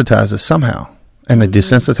desensitize us somehow. And they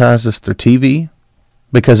desensitized us through TV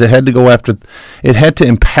because it had to go after, it had to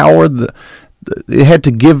empower it had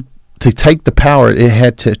to take the power, it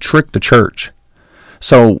had to trick the church.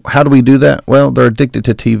 So how do we do that? Well, they're addicted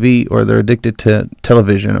to TV or they're addicted to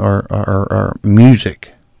television or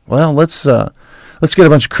music. Well, let's get a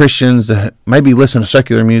bunch of Christians to maybe listen to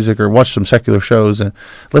secular music or watch some secular shows, and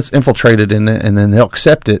let's infiltrate it in it, and then they'll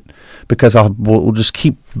accept it because we'll just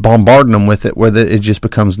keep bombarding them with it, where it just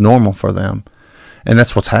becomes normal for them, and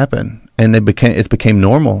that's what's happened. And it became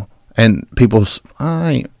normal, and people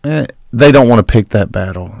they don't want to pick that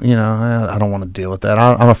battle. I don't want to deal with that.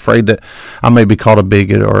 I'm afraid that I may be called a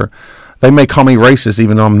bigot, or they may call me racist,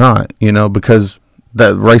 even though I'm not. Because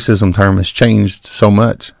that racism term has changed so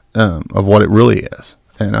much. Of what it really is.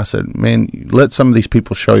 And I said, man, let some of these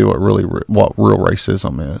people show you what real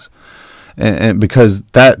racism is. And because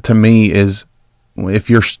that to me is, if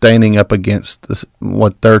you're standing up against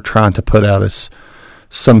what they're trying to put out as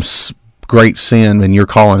some great sin, and you're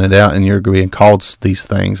calling it out and you're being called these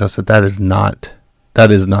things, I said, that is not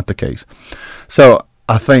the case. So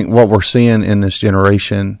I think what we're seeing in this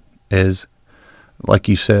generation is, like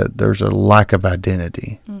you said, there's a lack of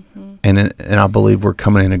identity. Mm-hmm. And I believe we're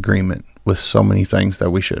coming in agreement with so many things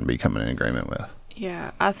that we shouldn't be coming in agreement with.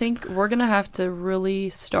 Yeah, I think we're going to have to really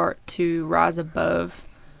start to rise above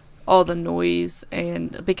all the noise,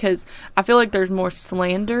 and because I feel like there's more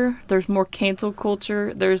slander, there's more cancel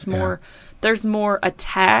culture, there's more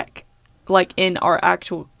attack, like, in our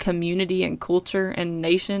actual community and culture and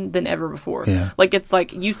nation than ever before. Yeah. Like, it's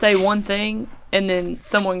like you say one thing and then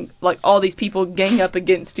someone, like, all these people gang up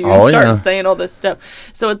against you and start saying all this stuff.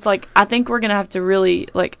 So it's like, I think we're going to have to really,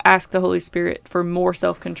 like, ask the Holy Spirit for more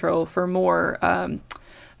self-control, for more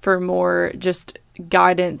just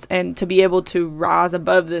guidance, and to be able to rise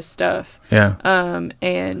above this stuff. Yeah.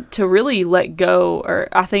 And to really let go, or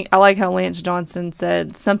I think I like how Lance Johnson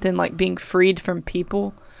said something like being freed from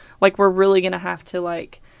people. Like, we're really going to have to,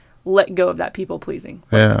 like, let go of that people pleasing.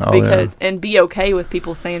 And be okay with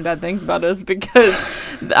people saying bad things about us, because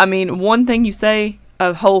I mean, one thing you say,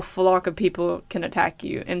 a whole flock of people can attack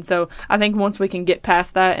you. And so I think once we can get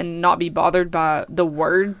past that and not be bothered by the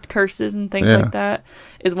word curses and things like that,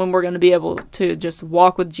 is when we're going to be able to just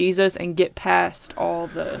walk with Jesus and get past all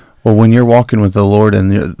the... Well, when you're walking with the Lord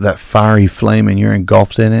and that fiery flame and you're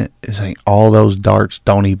engulfed in it, it's like all those darts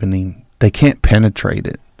they can't penetrate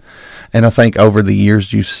it. And I think over the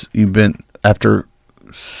years you've been, after,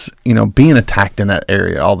 being attacked in that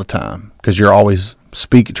area all the time, because you're always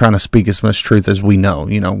trying to speak as much truth as we know.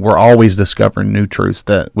 We're always discovering new truths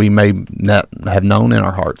that we may not have known in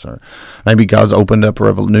our hearts, or maybe God's opened up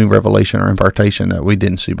a new revelation or impartation that we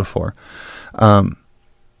didn't see before. I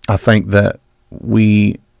think that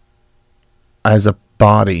we, as a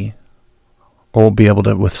body, will be able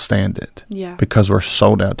to withstand it, because we're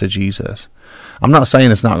sold out to Jesus. I'm not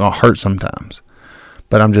saying it's not going to hurt sometimes,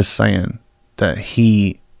 but I'm just saying that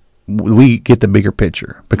we get the bigger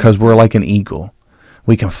picture, because we're like an eagle.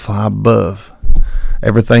 We can fly above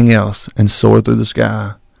everything else and soar through the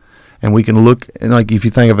sky. And we can look, and like, if you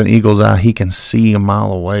think of an eagle's eye, he can see a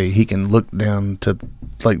mile away. He can look down to,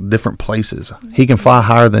 like, different places. He can fly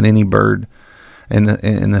higher than any bird in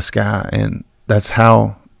the sky. And it's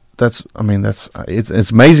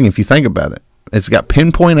amazing if you think about it. It's got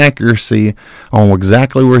pinpoint accuracy on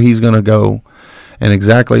exactly where he's going to go, and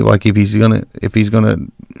exactly, like, if he's gonna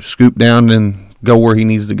scoop down and go where he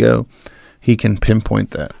needs to go, he can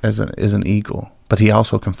pinpoint that as an eagle. But he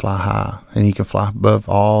also can fly high, and he can fly above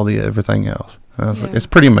everything else. It's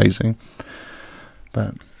pretty amazing.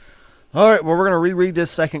 But all right, well, we're going to reread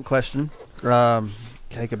this second question.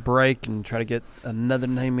 Take a break and try to get another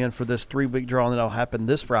name in for this 3-week drawing that'll happen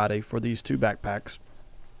this Friday for these 2 backpacks.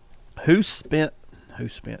 Who sent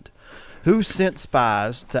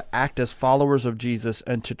spies to act as followers of Jesus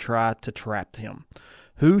and to try to trap him?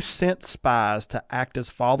 Who sent spies to act as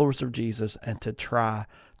followers of Jesus and to try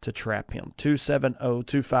to trap him?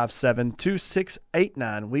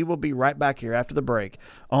 270-257-2689. We will be right back here after the break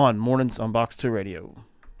on Mornings on Box 2 Radio.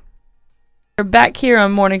 We're back here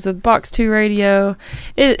on Mornings with Box 2 Radio.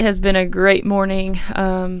 It has been a great morning.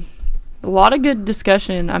 A lot of good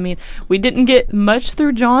discussion. I mean, we didn't get much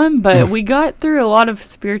through John, but we got through a lot of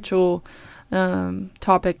spiritual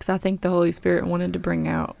topics I think the Holy Spirit wanted to bring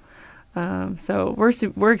out. So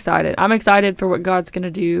we're excited. I'm excited for what God's going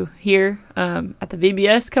to do here at the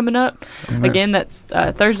VBS coming up. Amen. Again, that's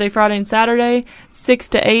Thursday, Friday, and Saturday, 6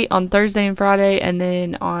 to 8 on Thursday and Friday, and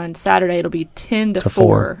then on Saturday it'll be 10 to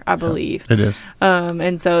 4, I believe. It is.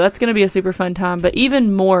 And so that's going to be a super fun time. But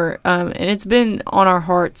even more, and it's been on our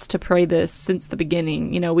hearts to pray this since the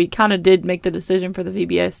beginning. We kind of did make the decision for the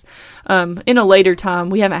VBS in a later time.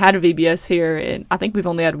 We haven't had a VBS here, and I think we've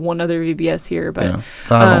only had one other VBS here. But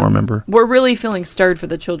I don't remember. We're really feeling stirred for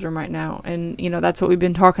the children right now, and that's what we've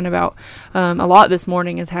been talking about a lot this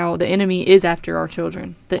morning, is how the enemy is after our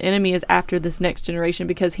children. The enemy is after this next generation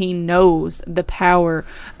because he knows the power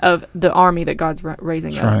of the army that God's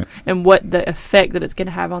raising up, right, and what the effect that it's going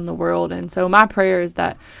to have on the world. And so my prayer is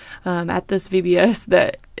that at this VBS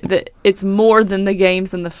that it's more than the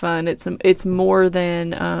games and the fun. It's more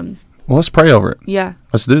than well, let's pray over it. Yeah,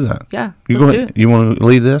 let's do that. Yeah, you want to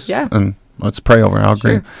lead this? Yeah, and let's pray over it. I'll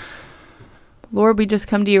agree. Lord, we just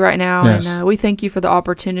come to you right now, and we thank you for the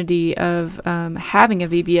opportunity of having a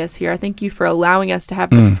VBS here. I thank you for allowing us to have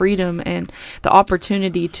the freedom and the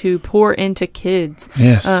opportunity to pour into kids.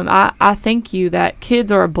 Yes. I thank you that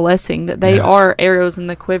kids are a blessing, that they are arrows in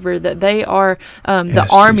the quiver, that they are the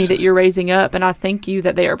army that you're raising up, and I thank you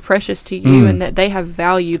that they are precious to you and that they have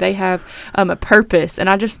value. They have a purpose, and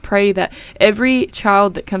I just pray that every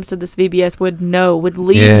child that comes to this VBS would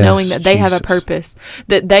leave knowing that they have a purpose,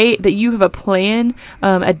 that you have a plan plan,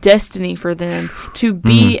 a destiny for them to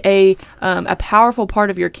be a powerful part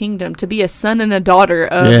of your kingdom, to be a son and a daughter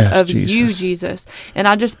of you, Jesus. And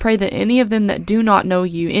I just pray that any of them that do not know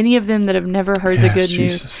you, any of them that have never heard the good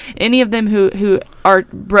news, any of them who are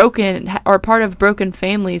broken, are part of broken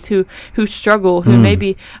families, who struggle, who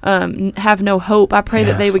maybe have no hope, I pray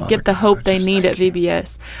that they would get the hope they need at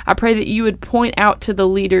VBS. I pray that you would point out to the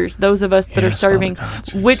leaders, those of us that are serving,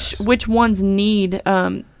 which ones need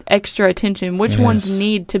extra attention, which ones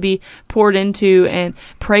need to be poured into and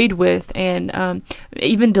prayed with and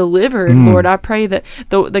even delivered. Lord, I pray that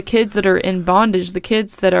the kids that are in bondage, the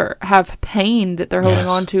kids that have pain that they're holding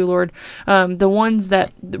on to, Lord, the ones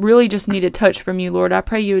that really just need a touch from you, Lord, I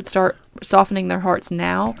pray you would start softening their hearts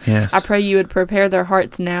now. I pray you would prepare their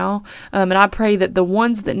hearts now, and I pray that the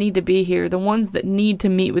ones that need to be here, the ones that need to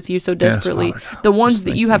meet with you so desperately, the ones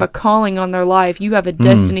that you have a calling on their life, you have a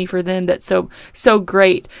destiny for them that's so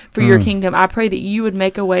great for your kingdom, I pray that you would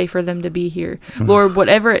make a way for them to be here. Lord,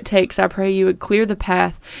 whatever it takes, I pray you would clear the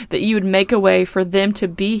path, that you would make a way for them to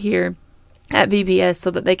be here at VBS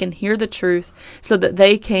so that they can hear the truth, so that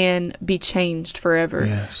they can be changed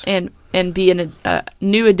forever and be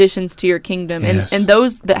new additions to your kingdom. And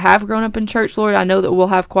those that have grown up in church, Lord, I know that we'll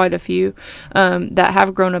have quite a few that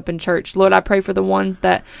have grown up in church. Lord, I pray for the ones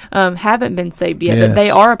that haven't been saved yet, that they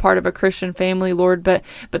are a part of a Christian family, Lord, but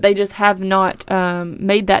they just have not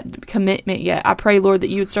made that commitment yet. I pray, Lord, that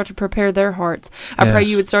you would start to prepare their hearts. I pray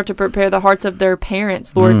you would start to prepare the hearts of their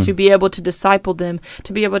parents, Lord, to be able to disciple them,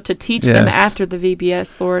 to be able to teach them after the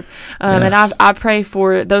VBS, Lord. And I pray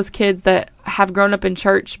for those kids that have grown up in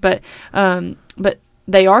church, but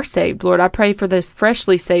they are saved, Lord. I pray for the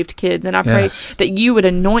freshly saved kids, and I pray that you would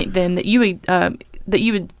anoint them, that you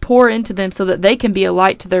would pour into them so that they can be a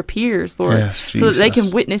light to their peers, Lord, so that they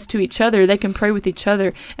can witness to each other, they can pray with each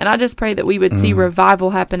other. And I just pray that we would see revival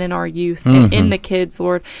happen in our youth and in the kids,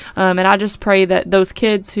 Lord. And I just pray that those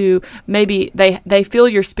kids who maybe they feel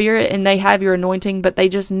your spirit and they have your anointing, but they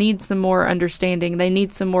just need some more understanding, they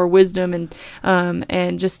need some more wisdom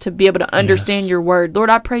and just to be able to understand your word, Lord,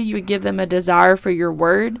 I pray you would give them a desire for your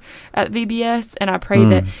word at VBS, and I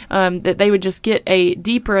pray that they would just get a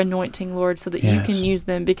deeper anointing, Lord, so that you can use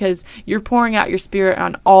them, because you're pouring out your spirit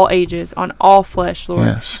on all ages, on all flesh,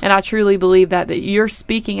 Lord. And I truly believe that you're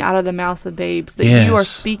speaking out of the mouths of babes, that you are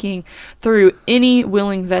speaking through any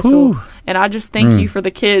willing vessel. And I just thank you for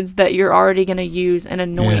the kids that you're already going to use and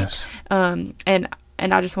anoint.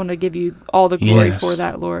 And I just want to give you all the glory for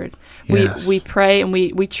that, Lord. We pray and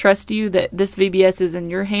we trust you that this VBS is in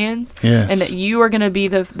your hands, and that you are going to be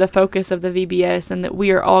the focus of the VBS, and that we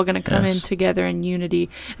are all going to come in together in unity.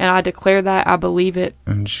 And I declare that, I believe it.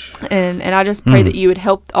 And I just pray that you would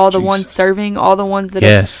help all the ones serving, all the ones that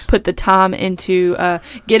have put the time into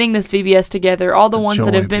getting this VBS together, all the ones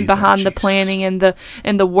that have been behind the planning and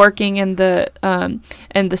the working and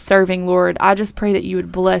the serving, Lord. I just pray that you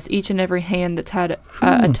would bless each and every hand that's had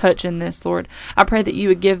a touch in this, Lord. I pray that you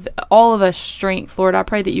would give all of us strength, Lord. I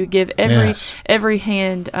pray that you would give every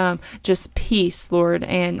hand just peace, Lord,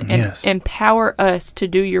 and empower us to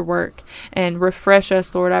do your work and refresh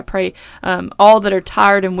us, Lord. I pray all that are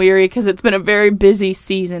tired and weary, because it's been a very busy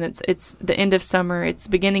season. It's the end of summer. It's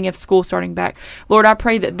beginning of school starting back. Lord, I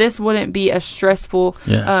pray that this wouldn't be a stressful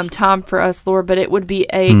time for us, Lord, but it would be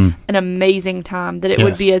an amazing time, that it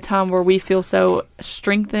would be a time where we feel so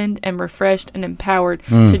strengthened and refreshed and empowered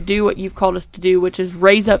to do what you've called us to do, which is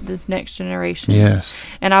raise up this next generation.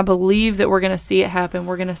 And I believe that we're going to see it happen.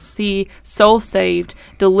 We're going to see souls saved,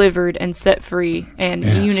 delivered, and set free, and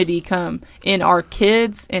unity come in our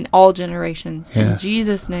kids in all generations. In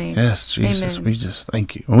Jesus' name. Yes, Jesus. Amen. We just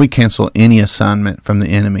thank you. And we cancel any assignment from the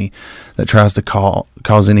enemy that tries to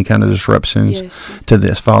cause any kind of disruptions to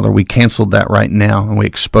this. Father, we canceled that right now, and we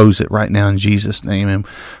expose it right now in Jesus' name. And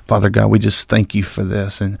Father God, we just thank you for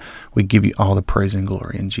this, and we give you all the praise and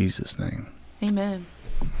glory in Jesus' name. Amen.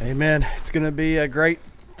 Amen. It's going to be a great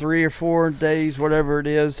 3 or 4 days, whatever it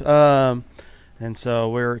is. And so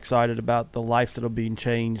we're excited about the lives that are being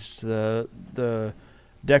changed, the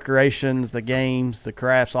decorations, the games, the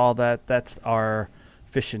crafts, all that. That's our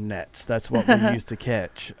fishing nets. That's what we use to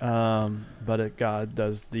catch. But God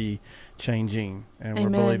does the changing, and we're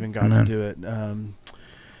believing God to do it.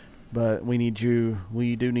 But we do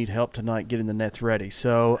need help tonight getting the nets ready.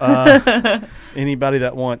 So anybody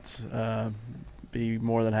that wants, be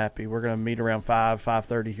more than happy. We're going to meet around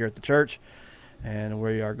 5:30 here at the church, and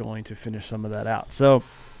we are going to finish some of that out. So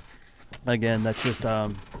again, that's just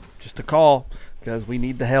a call, because we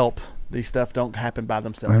need the help. These stuff don't happen by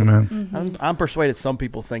themselves. Amen. I'm persuaded some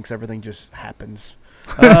people thinks everything just happens.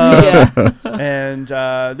 Yeah. And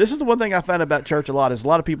this is the one thing I found about church a lot is a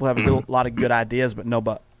lot of people have a lot of good ideas, but no.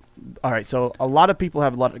 But all right, so a lot of people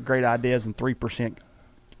have a lot of great ideas, and 3%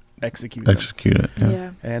 execute them. Execute it. Yeah.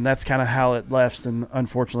 Yeah. And that's kind of how it left. And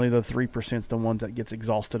unfortunately, the 3% is the one that gets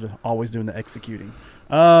exhausted, always doing the executing.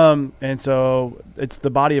 And so it's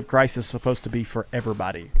the body of Christ is supposed to be for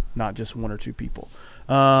everybody, not just one or two people.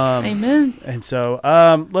 Amen. And so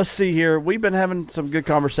let's see here. We've been having some good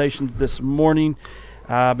conversations this morning.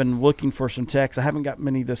 I've been looking for some texts. I haven't got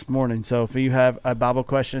many this morning. So if you have a Bible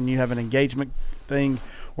question, you have an engagement thing,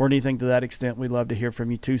 or anything to that extent, we'd love to hear from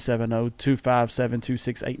you.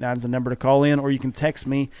 270-257-2689 is the number to call in, or you can text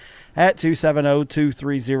me at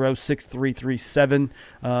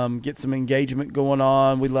 270-230-6337. Get some engagement going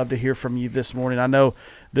on. We'd love to hear from you this morning. I know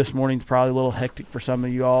this morning's probably a little hectic for some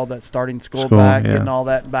of you all that's starting school back, yeah. getting all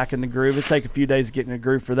that back in the groove. It'll take a few days to get in the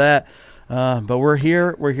groove for that. But we're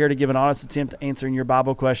here. We're here to give an honest attempt at answering your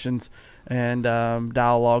Bible questions and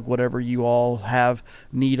dialogue, whatever you all have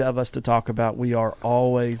need of us to talk about. We are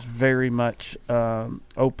always very much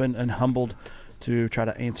open and humbled to try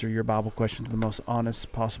to answer your Bible questions in the most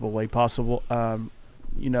honest possible way possible.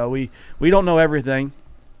 We don't know everything,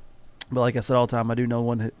 but like I said all the time, I do know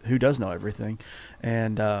one who does know everything,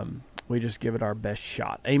 and we just give it our best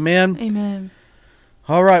shot. Amen. Amen.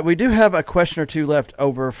 All right, we do have a question or two left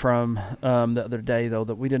over from the other day, though,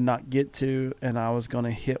 that we did not get to, and I was going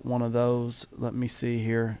to hit one of those. Let me see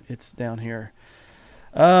here. It's down here.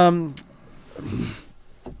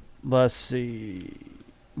 Let's see.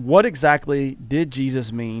 What exactly did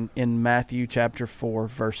Jesus mean in Matthew chapter 4,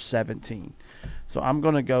 verse 17? So I'm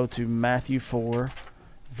going to go to Matthew 4,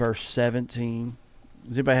 verse 17.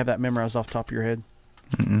 Does anybody have that memorized off the top of your head?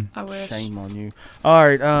 I wish. Shame on you. All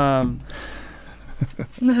right.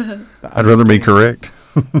 I'd rather be correct.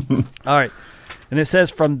 All right. And it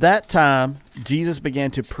says, from that time, Jesus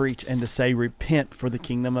began to preach and to say, repent, for the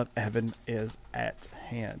kingdom of heaven is at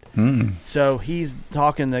hand. So he's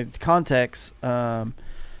talking the context,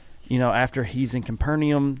 after he's in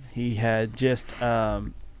Capernaum, he had just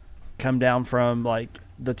come down from like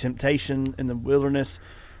the temptation in the wilderness,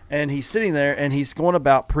 and he's sitting there and he's going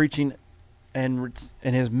about preaching, and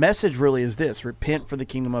his message really is this: repent, for the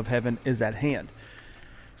kingdom of heaven is at hand.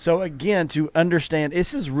 So again, to understand,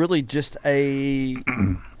 this is really just a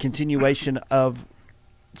continuation of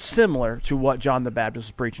similar to what John the Baptist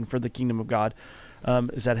was preaching, for the kingdom of God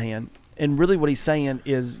is at hand. And really what he's saying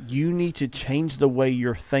is you need to change the way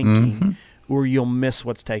you're thinking or you'll miss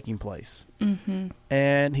what's taking place.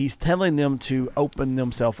 And he's telling them to open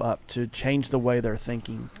themselves up, to change the way they're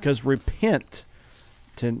thinking. Because repentance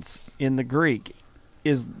in the Greek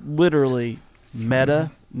is literally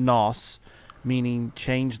meta-nos, meaning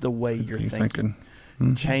change the way you're thinking.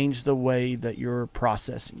 Change the way that you're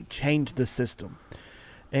processing. Change the system.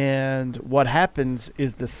 And what happens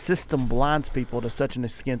is the system blinds people to such an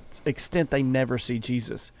extent they never see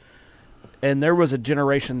Jesus. And there was a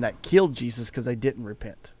generation that killed Jesus because they didn't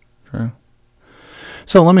repent. True.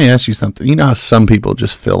 So let me ask you something. You know how some people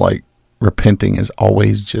just feel like repenting is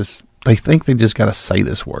always just, they think they just got to say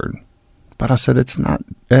this word. But I said, it's not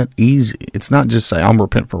that easy. It's not just say, I'm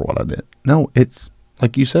repent for what I did. No, it's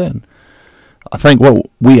like you said. I think what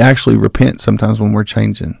we actually repent sometimes when we're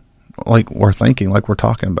changing, like we're thinking, like we're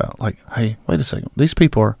talking about, like, hey, wait a second. These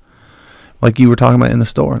people are, like you were talking about in the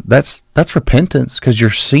store. That's repentance, because you're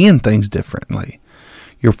seeing things differently.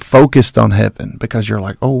 You're focused on heaven because you're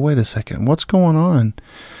like, oh, wait a second. What's going on?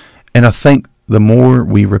 And I think the more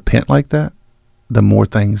we repent like that, the more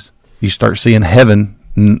things you start seeing heaven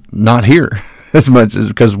not here as much, as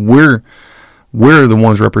because we're the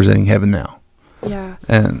ones representing heaven now. Yeah.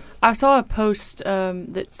 And I saw a post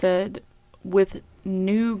that said, with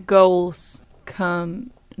new goals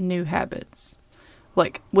come new habits.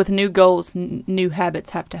 Like, with new goals, new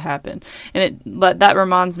habits have to happen. And that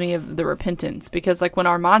reminds me of the repentance, because like when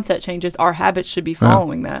our mindset changes, our habits should be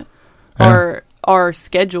following that. Yeah. Our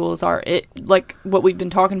schedules are like what we've been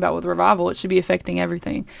talking about with revival. It should be affecting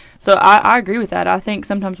everything. So I agree with that. I think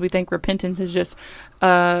sometimes we think repentance is just,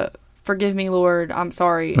 forgive me, Lord, I'm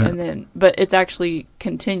sorry. Yeah. But it's actually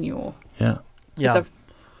continual. yeah. Yeah.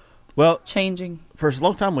 Well, Changing. for a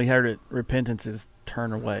long time we heard it, repentance is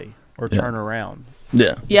turn away or turn around.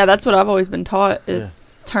 Yeah. Yeah, that's what I've always been taught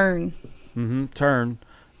is turn. Turn.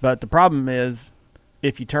 But the problem is,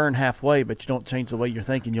 if you turn halfway but you don't change the way you're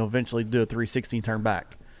thinking, you'll eventually do a 360 and turn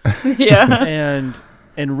back. Yeah.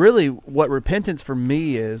 And really what repentance for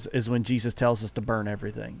me is when Jesus tells us to burn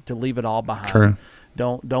everything, to leave it all behind. True.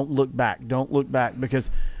 Don't look back. Don't look back, because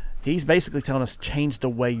he's basically telling us change the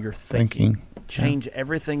way you're thinking. Change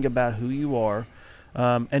everything about who you are.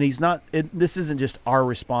 And he's not, this isn't just our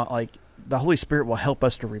response. Like, the Holy Spirit will help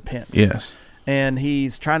us to repent. Yes. And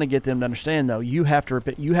he's trying to get them to understand, though, you have to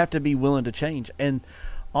repent. You have to be willing to change. And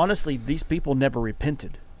honestly, these people never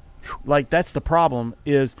repented. Like, that's the problem,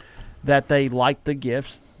 is that they liked the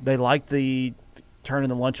gifts. They liked the turning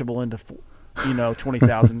the Lunchable into,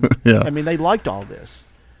 20,000. Yeah. I mean, they liked all this,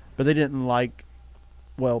 but they didn't like,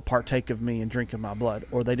 partake of me and drink of my blood,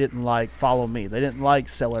 or they didn't like follow me. They didn't like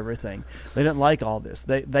sell everything. They didn't like all this.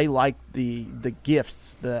 They liked the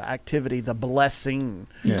gifts, the activity, the blessing.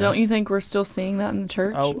 Yeah. Don't you think we're still seeing that in the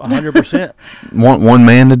church? Oh, 100%. Want one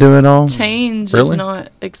man to do it all? Change Really? is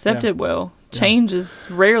not accepted well. Change is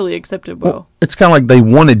rarely accepted well. It's kind of like they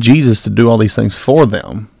wanted Jesus to do all these things for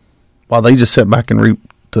them, while they just sat back and reaped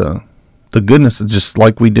the goodness, just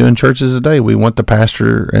like we do in churches today. We want the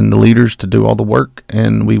pastor and the leaders to do all the work,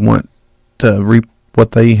 and we want to reap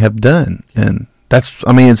what they have done. And that's,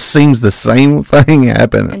 it seems the same thing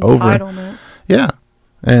happen over. Entitlement. Yeah.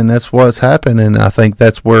 And that's what's happened. And I think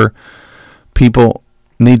that's where people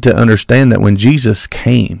need to understand that when Jesus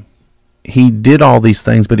came, he did all these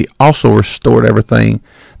things, but he also restored everything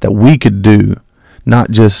that we could do,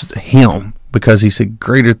 not just him, because he said,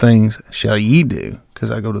 greater things shall ye do,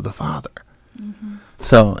 because I go to the Father. Mm-hmm.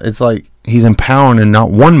 So it's like he's empowering and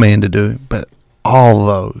not one man to do it, but all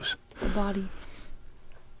those. The body.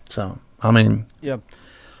 So, Yeah.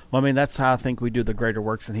 Well, that's how I think we do the greater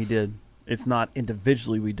works than he did. It's not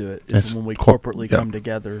individually we do it. It's when we corporately come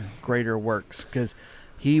together, greater works. Because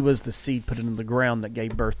he was the seed put into the ground that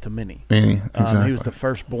gave birth to many. Exactly. He was the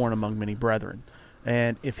firstborn among many brethren.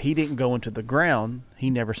 And if he didn't go into the ground,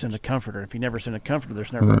 he never sent a comforter. If he never sent a comforter,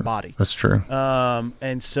 there's never a body. That's true.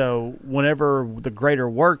 And so whenever the greater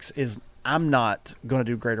works is, I'm not going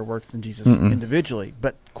to do greater works than Jesus individually,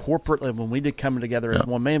 but corporately when we did come together as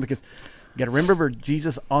one man, because you got to remember,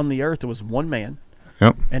 Jesus on the earth, it was one man.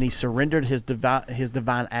 Yep. And he surrendered his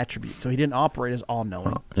divine attributes. So he didn't operate as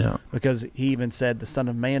all-knowing. Because he even said the Son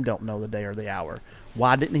of Man don't know the day or the hour.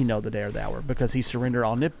 Why didn't he know the day or the hour? Because he surrendered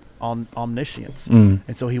omniscience.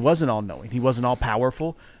 And so he wasn't all-knowing. He wasn't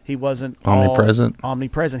all-powerful. He wasn't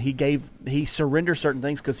omnipresent. He surrendered certain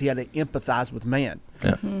things because he had to empathize with man.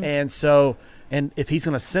 Yeah. And so, and if he's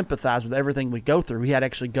going to sympathize with everything we go through, he had to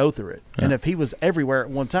actually go through it. Yeah. And if he was everywhere at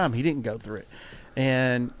one time, he didn't go through it.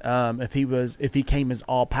 And if he came as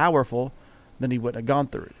all powerful, then he wouldn't have gone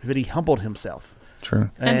through it. But he humbled himself. True.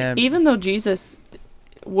 And even though Jesus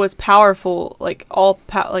was powerful, like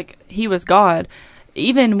he was God,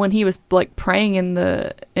 even when he was like praying in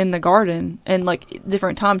the garden and like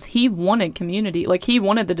different times, he wanted community. Like he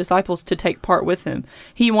wanted the disciples to take part with him.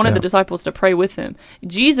 He wanted the disciples to pray with him.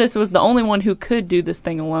 Jesus was the only one who could do this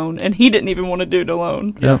thing alone, and he didn't even want to do it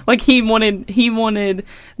alone. Yeah. Like he wanted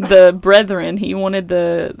the brethren. He wanted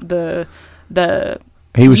the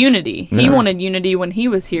unity. Yeah. He wanted unity when he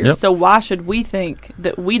was here. Yep. So why should we think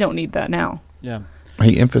that we don't need that now? Yeah.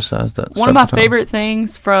 He emphasized that. One of my favorite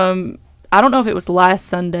things from, I don't know if it was last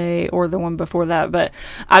Sunday or the one before that, but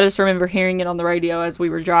I just remember hearing it on the radio as we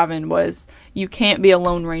were driving, was you can't be a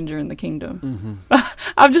lone ranger in the kingdom. Mm-hmm.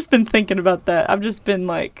 I've just been thinking about that. I've just been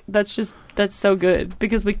like, that's so good,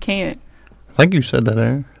 because we can't. I think you said that,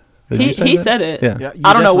 Aaron. He said it. Yeah.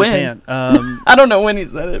 I don't know when. I don't know when he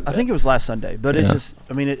said it. I think it was last Sunday, but it's just,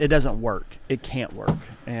 it doesn't work. It can't work.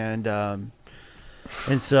 And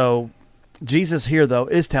so Jesus here, though,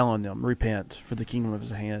 is telling them, repent, for the kingdom of his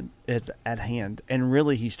hand is at hand. And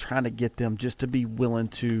really, he's trying to get them just to be willing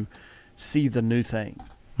to see the new thing.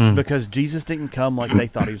 Because Jesus didn't come like they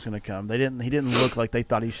thought he was going to come. He didn't look like they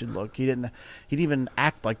thought he should look. He didn't even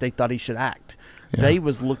act like they thought he should act. Yeah. They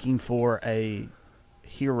was looking for a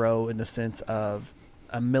hero in the sense of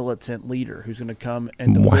a militant leader who's going to come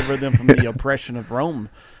and deliver them from the oppression of Rome.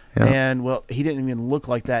 Yeah. And, he didn't even look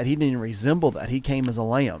like that. He didn't even resemble that. He came as a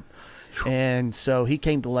lamb. And so he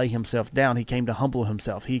came to lay himself down. He came to humble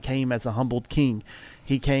himself. He came as a humbled king.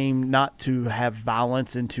 He came not to have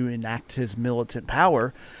violence and to enact his militant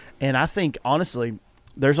power. And I think, honestly,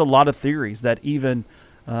 there's a lot of theories that even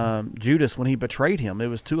Judas, when he betrayed him, it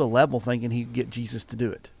was to a level thinking he could get Jesus to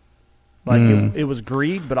do it. Like it was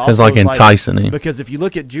greed, but also like enticing him. Because if you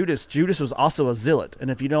look at Judas was also a zealot.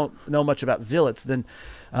 And if you don't know much about zealots, then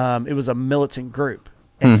it was a militant group.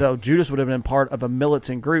 And so Judas would have been part of a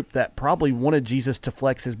militant group that probably wanted Jesus to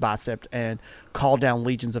flex his bicep and call down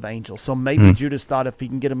legions of angels. So maybe Judas thought if he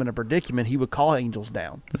can get him in a predicament, he would call angels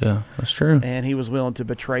down. Yeah, that's true. And he was willing to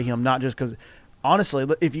betray him, not just because, honestly,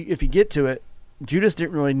 if you get to it, Judas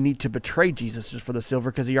didn't really need to betray Jesus just for the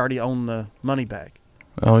silver because he already owned the money bag.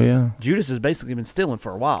 Oh yeah. Judas has basically been stealing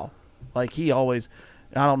for a while. Like he always,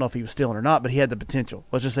 I don't know if he was stealing or not, but he had the potential.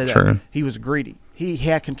 Let's just say that. True. He was greedy. He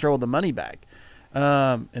had control of the money bag.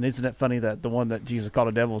 And isn't it funny that the one that Jesus called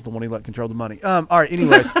a devil is the one he let control the money? All right.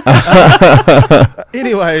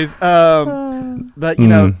 Anyways, but you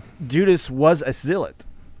know, Judas was a zealot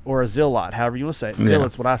or a zealot, however you want to say it.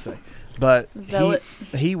 Zealot's what I say. But Zealot.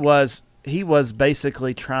 he was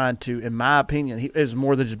basically trying to, in my opinion, it was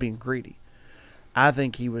more than just being greedy. I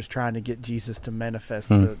think he was trying to get Jesus to manifest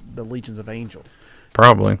the legions of angels.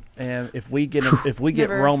 Probably. And if we get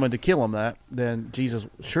Never. Roman to kill him, then Jesus,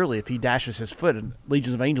 surely if he dashes his foot, and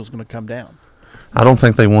legions of angels going to come down. I don't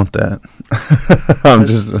think they want that.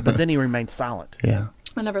 But then he remained silent. Yeah.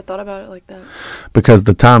 I never thought about it like that. Because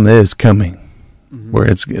the time is coming where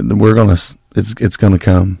it's gonna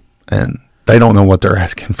come, and they don't know what they're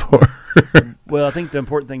asking for. Well, I think the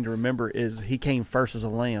important thing to remember is he came first as a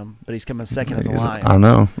lamb, but he's coming second as a lion. I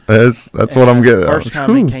know. That's what I'm getting. First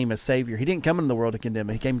time he came as Savior. He didn't come into the world to condemn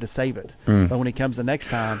it. He came to save it. But when he comes the next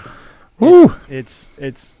time,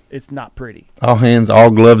 it's not pretty. All hands,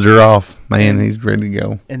 all gloves are off. Man, he's ready to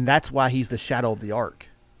go. And that's why he's the shadow of the ark.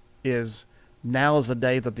 Is now is the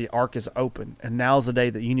day that the ark is open, and now is the day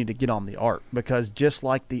that you need to get on the ark, because just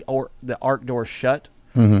like the ark door shut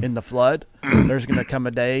in the flood, there's going to come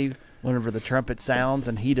a day whenever the trumpet sounds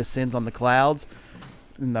and he descends on the clouds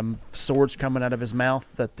and the sword's coming out of his mouth,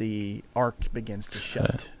 that the ark begins to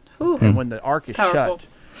shut. Ooh. And when the ark is Powerful. shut,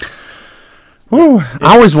 I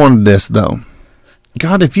always wanted this though.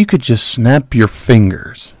 God, if you could just snap your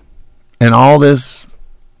fingers and all this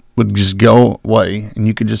would just go away and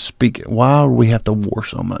you could just speak it, why do we have to war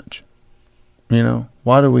so much? You know,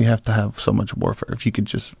 why do we have to have so much warfare? If you could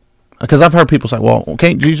just, because I've heard people say, well,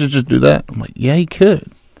 can't Jesus just do that? I'm like, yeah, he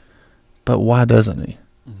could. But why doesn't he?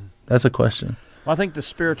 That's a question. well, I think the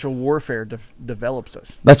spiritual warfare develops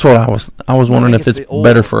us. That's what I was wondering if it's the oil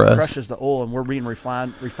better for us. crushes the oil, and we're being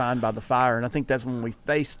refined by the fire. And I think that's when we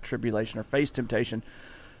face tribulation or face temptation,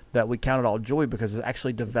 that we count it all joy, because it's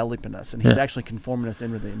actually developing us, and he's actually conforming us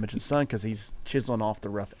into the image of the Son, because he's chiseling off the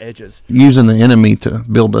rough edges. Using the enemy to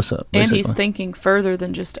build us up. And basically. he's thinking further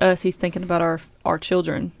than just us. He's thinking about our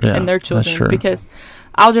children Yeah, and their that's children. true. Because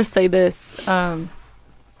I'll just say this. I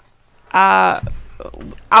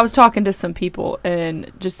was talking to some people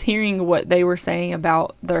and just hearing what they were saying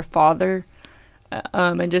about their father,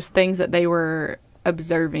 and just things that they were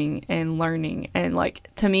observing and learning, and like,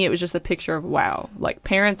 to me it was just a picture of wow, like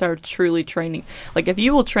parents are truly training. Like, if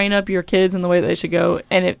you will train up your kids in the way that they should go,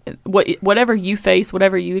 and whatever you face,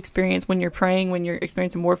 whatever you experience when you're praying, when you're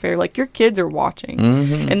experiencing warfare, like, your kids are watching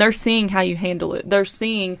and they're seeing how you handle it.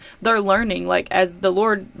 They're learning, like, as the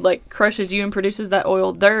Lord like crushes you and produces that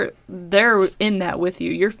oil, they're in that with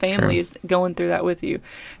you. Your family is going through that with you,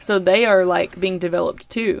 so they are like being developed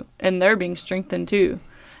too, and they're being strengthened too.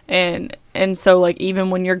 And so, like, even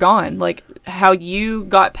when you're gone, like, how you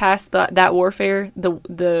got past that warfare,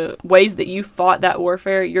 the ways that you fought that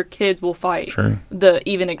warfare, your kids will fight the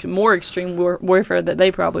even more extreme warfare that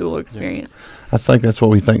they probably will experience. I think that's what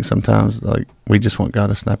we think sometimes. Like, we just want God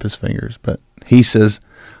to snap his fingers. But he says,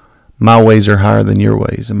 my ways are higher than your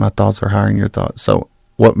ways, and my thoughts are higher than your thoughts. So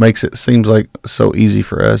what makes it seems like so easy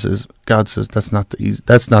for us is God says that's not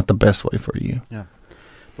the best way for you. Yeah.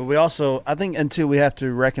 But we also, I think, and two, we have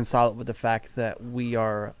to reconcile it with the fact that we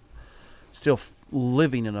are still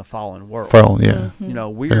living in a fallen world. Mm-hmm. You know,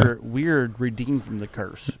 we're redeemed from the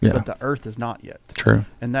curse, but the earth is not yet. True.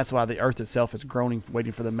 And that's why the earth itself is groaning,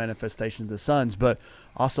 waiting for the manifestation of the sons. But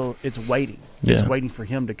also, it's waiting. It's waiting for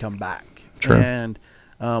him to come back. True. And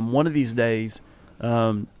one of these days,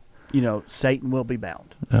 you know, Satan will be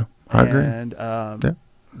bound. Yeah, I agree. And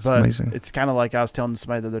but amazing. It's kind of like I was telling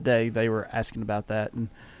somebody the other day. They were asking about that, and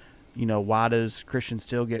you know, why does Christians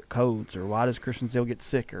still get colds, or why does Christians still get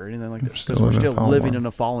sick, or anything like that? Because we're still living in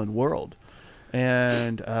a fallen world,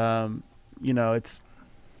 and you know,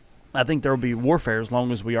 I think there will be warfare as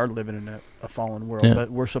long as we are living in a fallen world. Yeah. But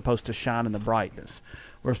we're supposed to shine in the brightness.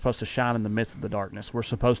 We're supposed to shine in the midst of the darkness. We're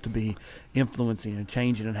supposed to be influencing and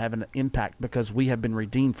changing and having an impact, because we have been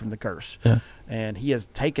redeemed from the curse. Yeah. And he has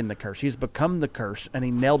taken the curse. He's become the curse, and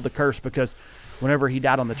he nailed the curse, because whenever he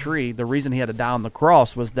died on the tree, the reason he had to die on the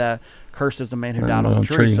cross was that cursed is the man who died on the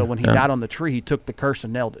tree. So when he died on the tree, he took the curse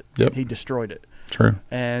and nailed it. Yep. He destroyed it. True.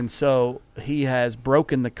 And so he has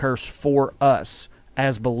broken the curse for us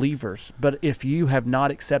as believers. But if you have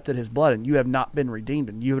not accepted his blood, and you have not been redeemed,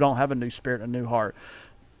 and you don't have a new spirit and a new heart,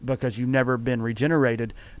 because you've never been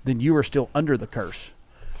regenerated, then you are still under the curse.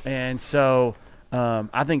 And so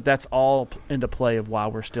I think that's all into play of why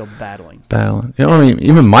we're still battling. You know, I mean,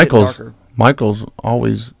 even Michael's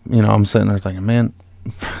always, you know, I'm sitting there thinking, man,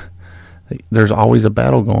 there's always a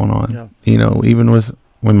battle going on. Yeah. You know, even with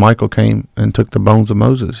when Michael came and took the bones of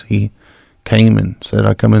Moses, he came and said,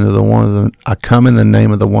 I come in the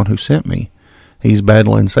name of the one who sent me. He's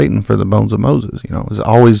battling Satan for the bones of Moses. You know, there's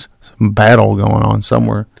always some battle going on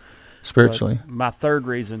somewhere spiritually. But my third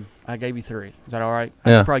reason, I gave you 3. Is that all right? I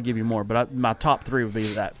Yeah. could probably give you more, but my top 3 would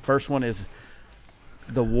be that. First one is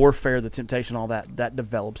the warfare, the temptation, all that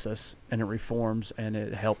develops us, and it reforms, and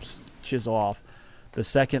it helps chisel off. The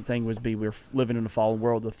second thing would be we're living in a fallen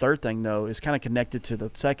world. The third thing, though, is kind of connected to the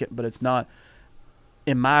second, but it's not.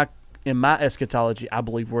 In my eschatology, I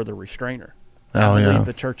believe we're the restrainer. Oh, I yeah. believe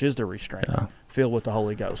the church is the restrainer, Yeah. filled with the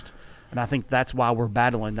Holy Ghost. And I think that's why we're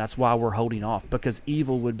battling. That's why we're holding off, because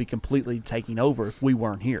evil would be completely taking over if we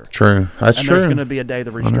weren't here. True. That's And true. there's going to be a day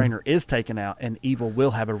the restrainer is taken out, and evil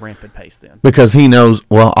will have a rampant pace then. Because he knows,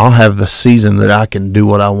 well, I'll have the season that I can do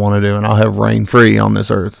what I want to do, and I'll have reign free on this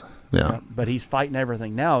earth. Yeah. But he's fighting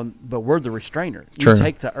everything now, but we're the restrainer. True.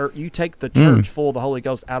 You take the church full of the Holy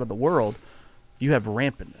Ghost out of the world, you have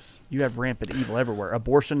rampantness. You have rampant evil everywhere.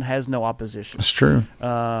 Abortion has no opposition. That's true.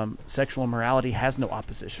 Sexual immorality has no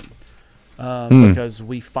opposition, because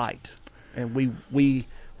we fight, and we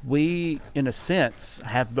in a sense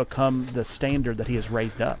have become the standard that he has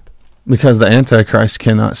raised up. Because the Antichrist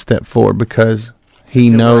cannot step forward because he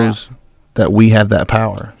Till we're knows that we have that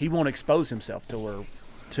power. He won't expose himself till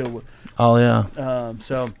Oh, yeah.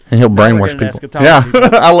 so. And he'll now we're brainwash getting people. Yeah.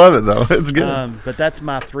 eschatology, I love it, though. It's good. but that's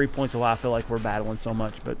my 3 points of why I feel like we're battling so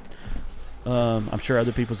much. But I'm sure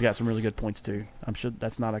other people's got some really good points too. I'm sure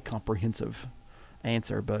that's not a comprehensive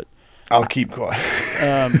answer, but I'll keep quiet.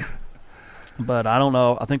 but I don't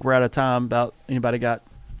know. I think we're out of time. About anybody got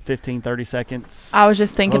 15, 30 seconds? I was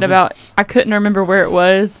just thinking Closing? about. I couldn't remember where it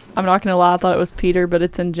was. I'm not gonna lie. I thought it was Peter, but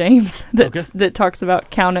it's in James that talks about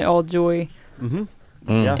count it all joy Mm-hmm.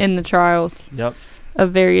 Mm. Yeah. in the trials Yep.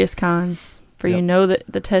 of various kinds. For you Yep. know that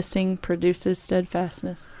the testing produces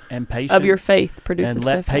steadfastness And patience. of your faith produces And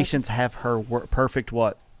let steadfastness. patience have her perfect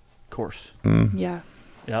what? Course. Mm. Yeah.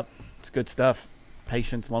 Yep. It's good stuff.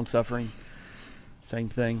 Patience, long suffering. Same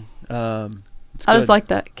thing. It's I just good. like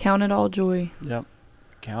that. Count it all joy. Yep.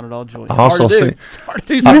 Count it all joy. I also Hard to do. see- It's hard to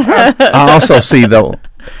do sometimes. I also see, though,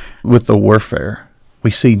 with the warfare,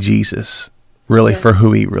 we see Jesus really Yeah. for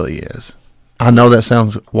who he really is. I know that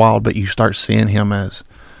sounds wild, but you start seeing him as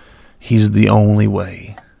he's the only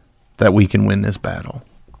way that we can win this battle.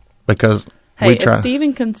 Because Hey, we if try.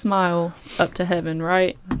 Stephen can smile up to heaven,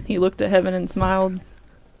 right? He looked at heaven and smiled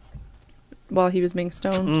while he was being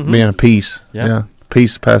stoned. Mhm. Being a peace. Yeah. Yeah.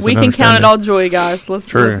 Peace passes We can count it understanding. all joy, guys. Let's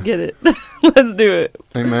True. get it. Let's do it.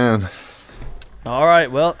 Amen. All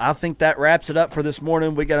right. Well, I think that wraps it up for this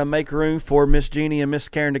morning. We got to make room for Miss Jeannie and Miss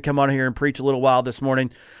Karen to come on here and preach a little while this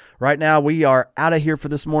morning. Right now, we are out of here for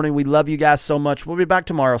this morning. We love you guys so much. We'll be back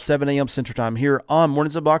tomorrow, 7 a.m. Central Time, here on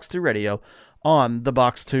Mornings of Box 2 Radio on the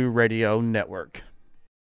Box 2 Radio Network.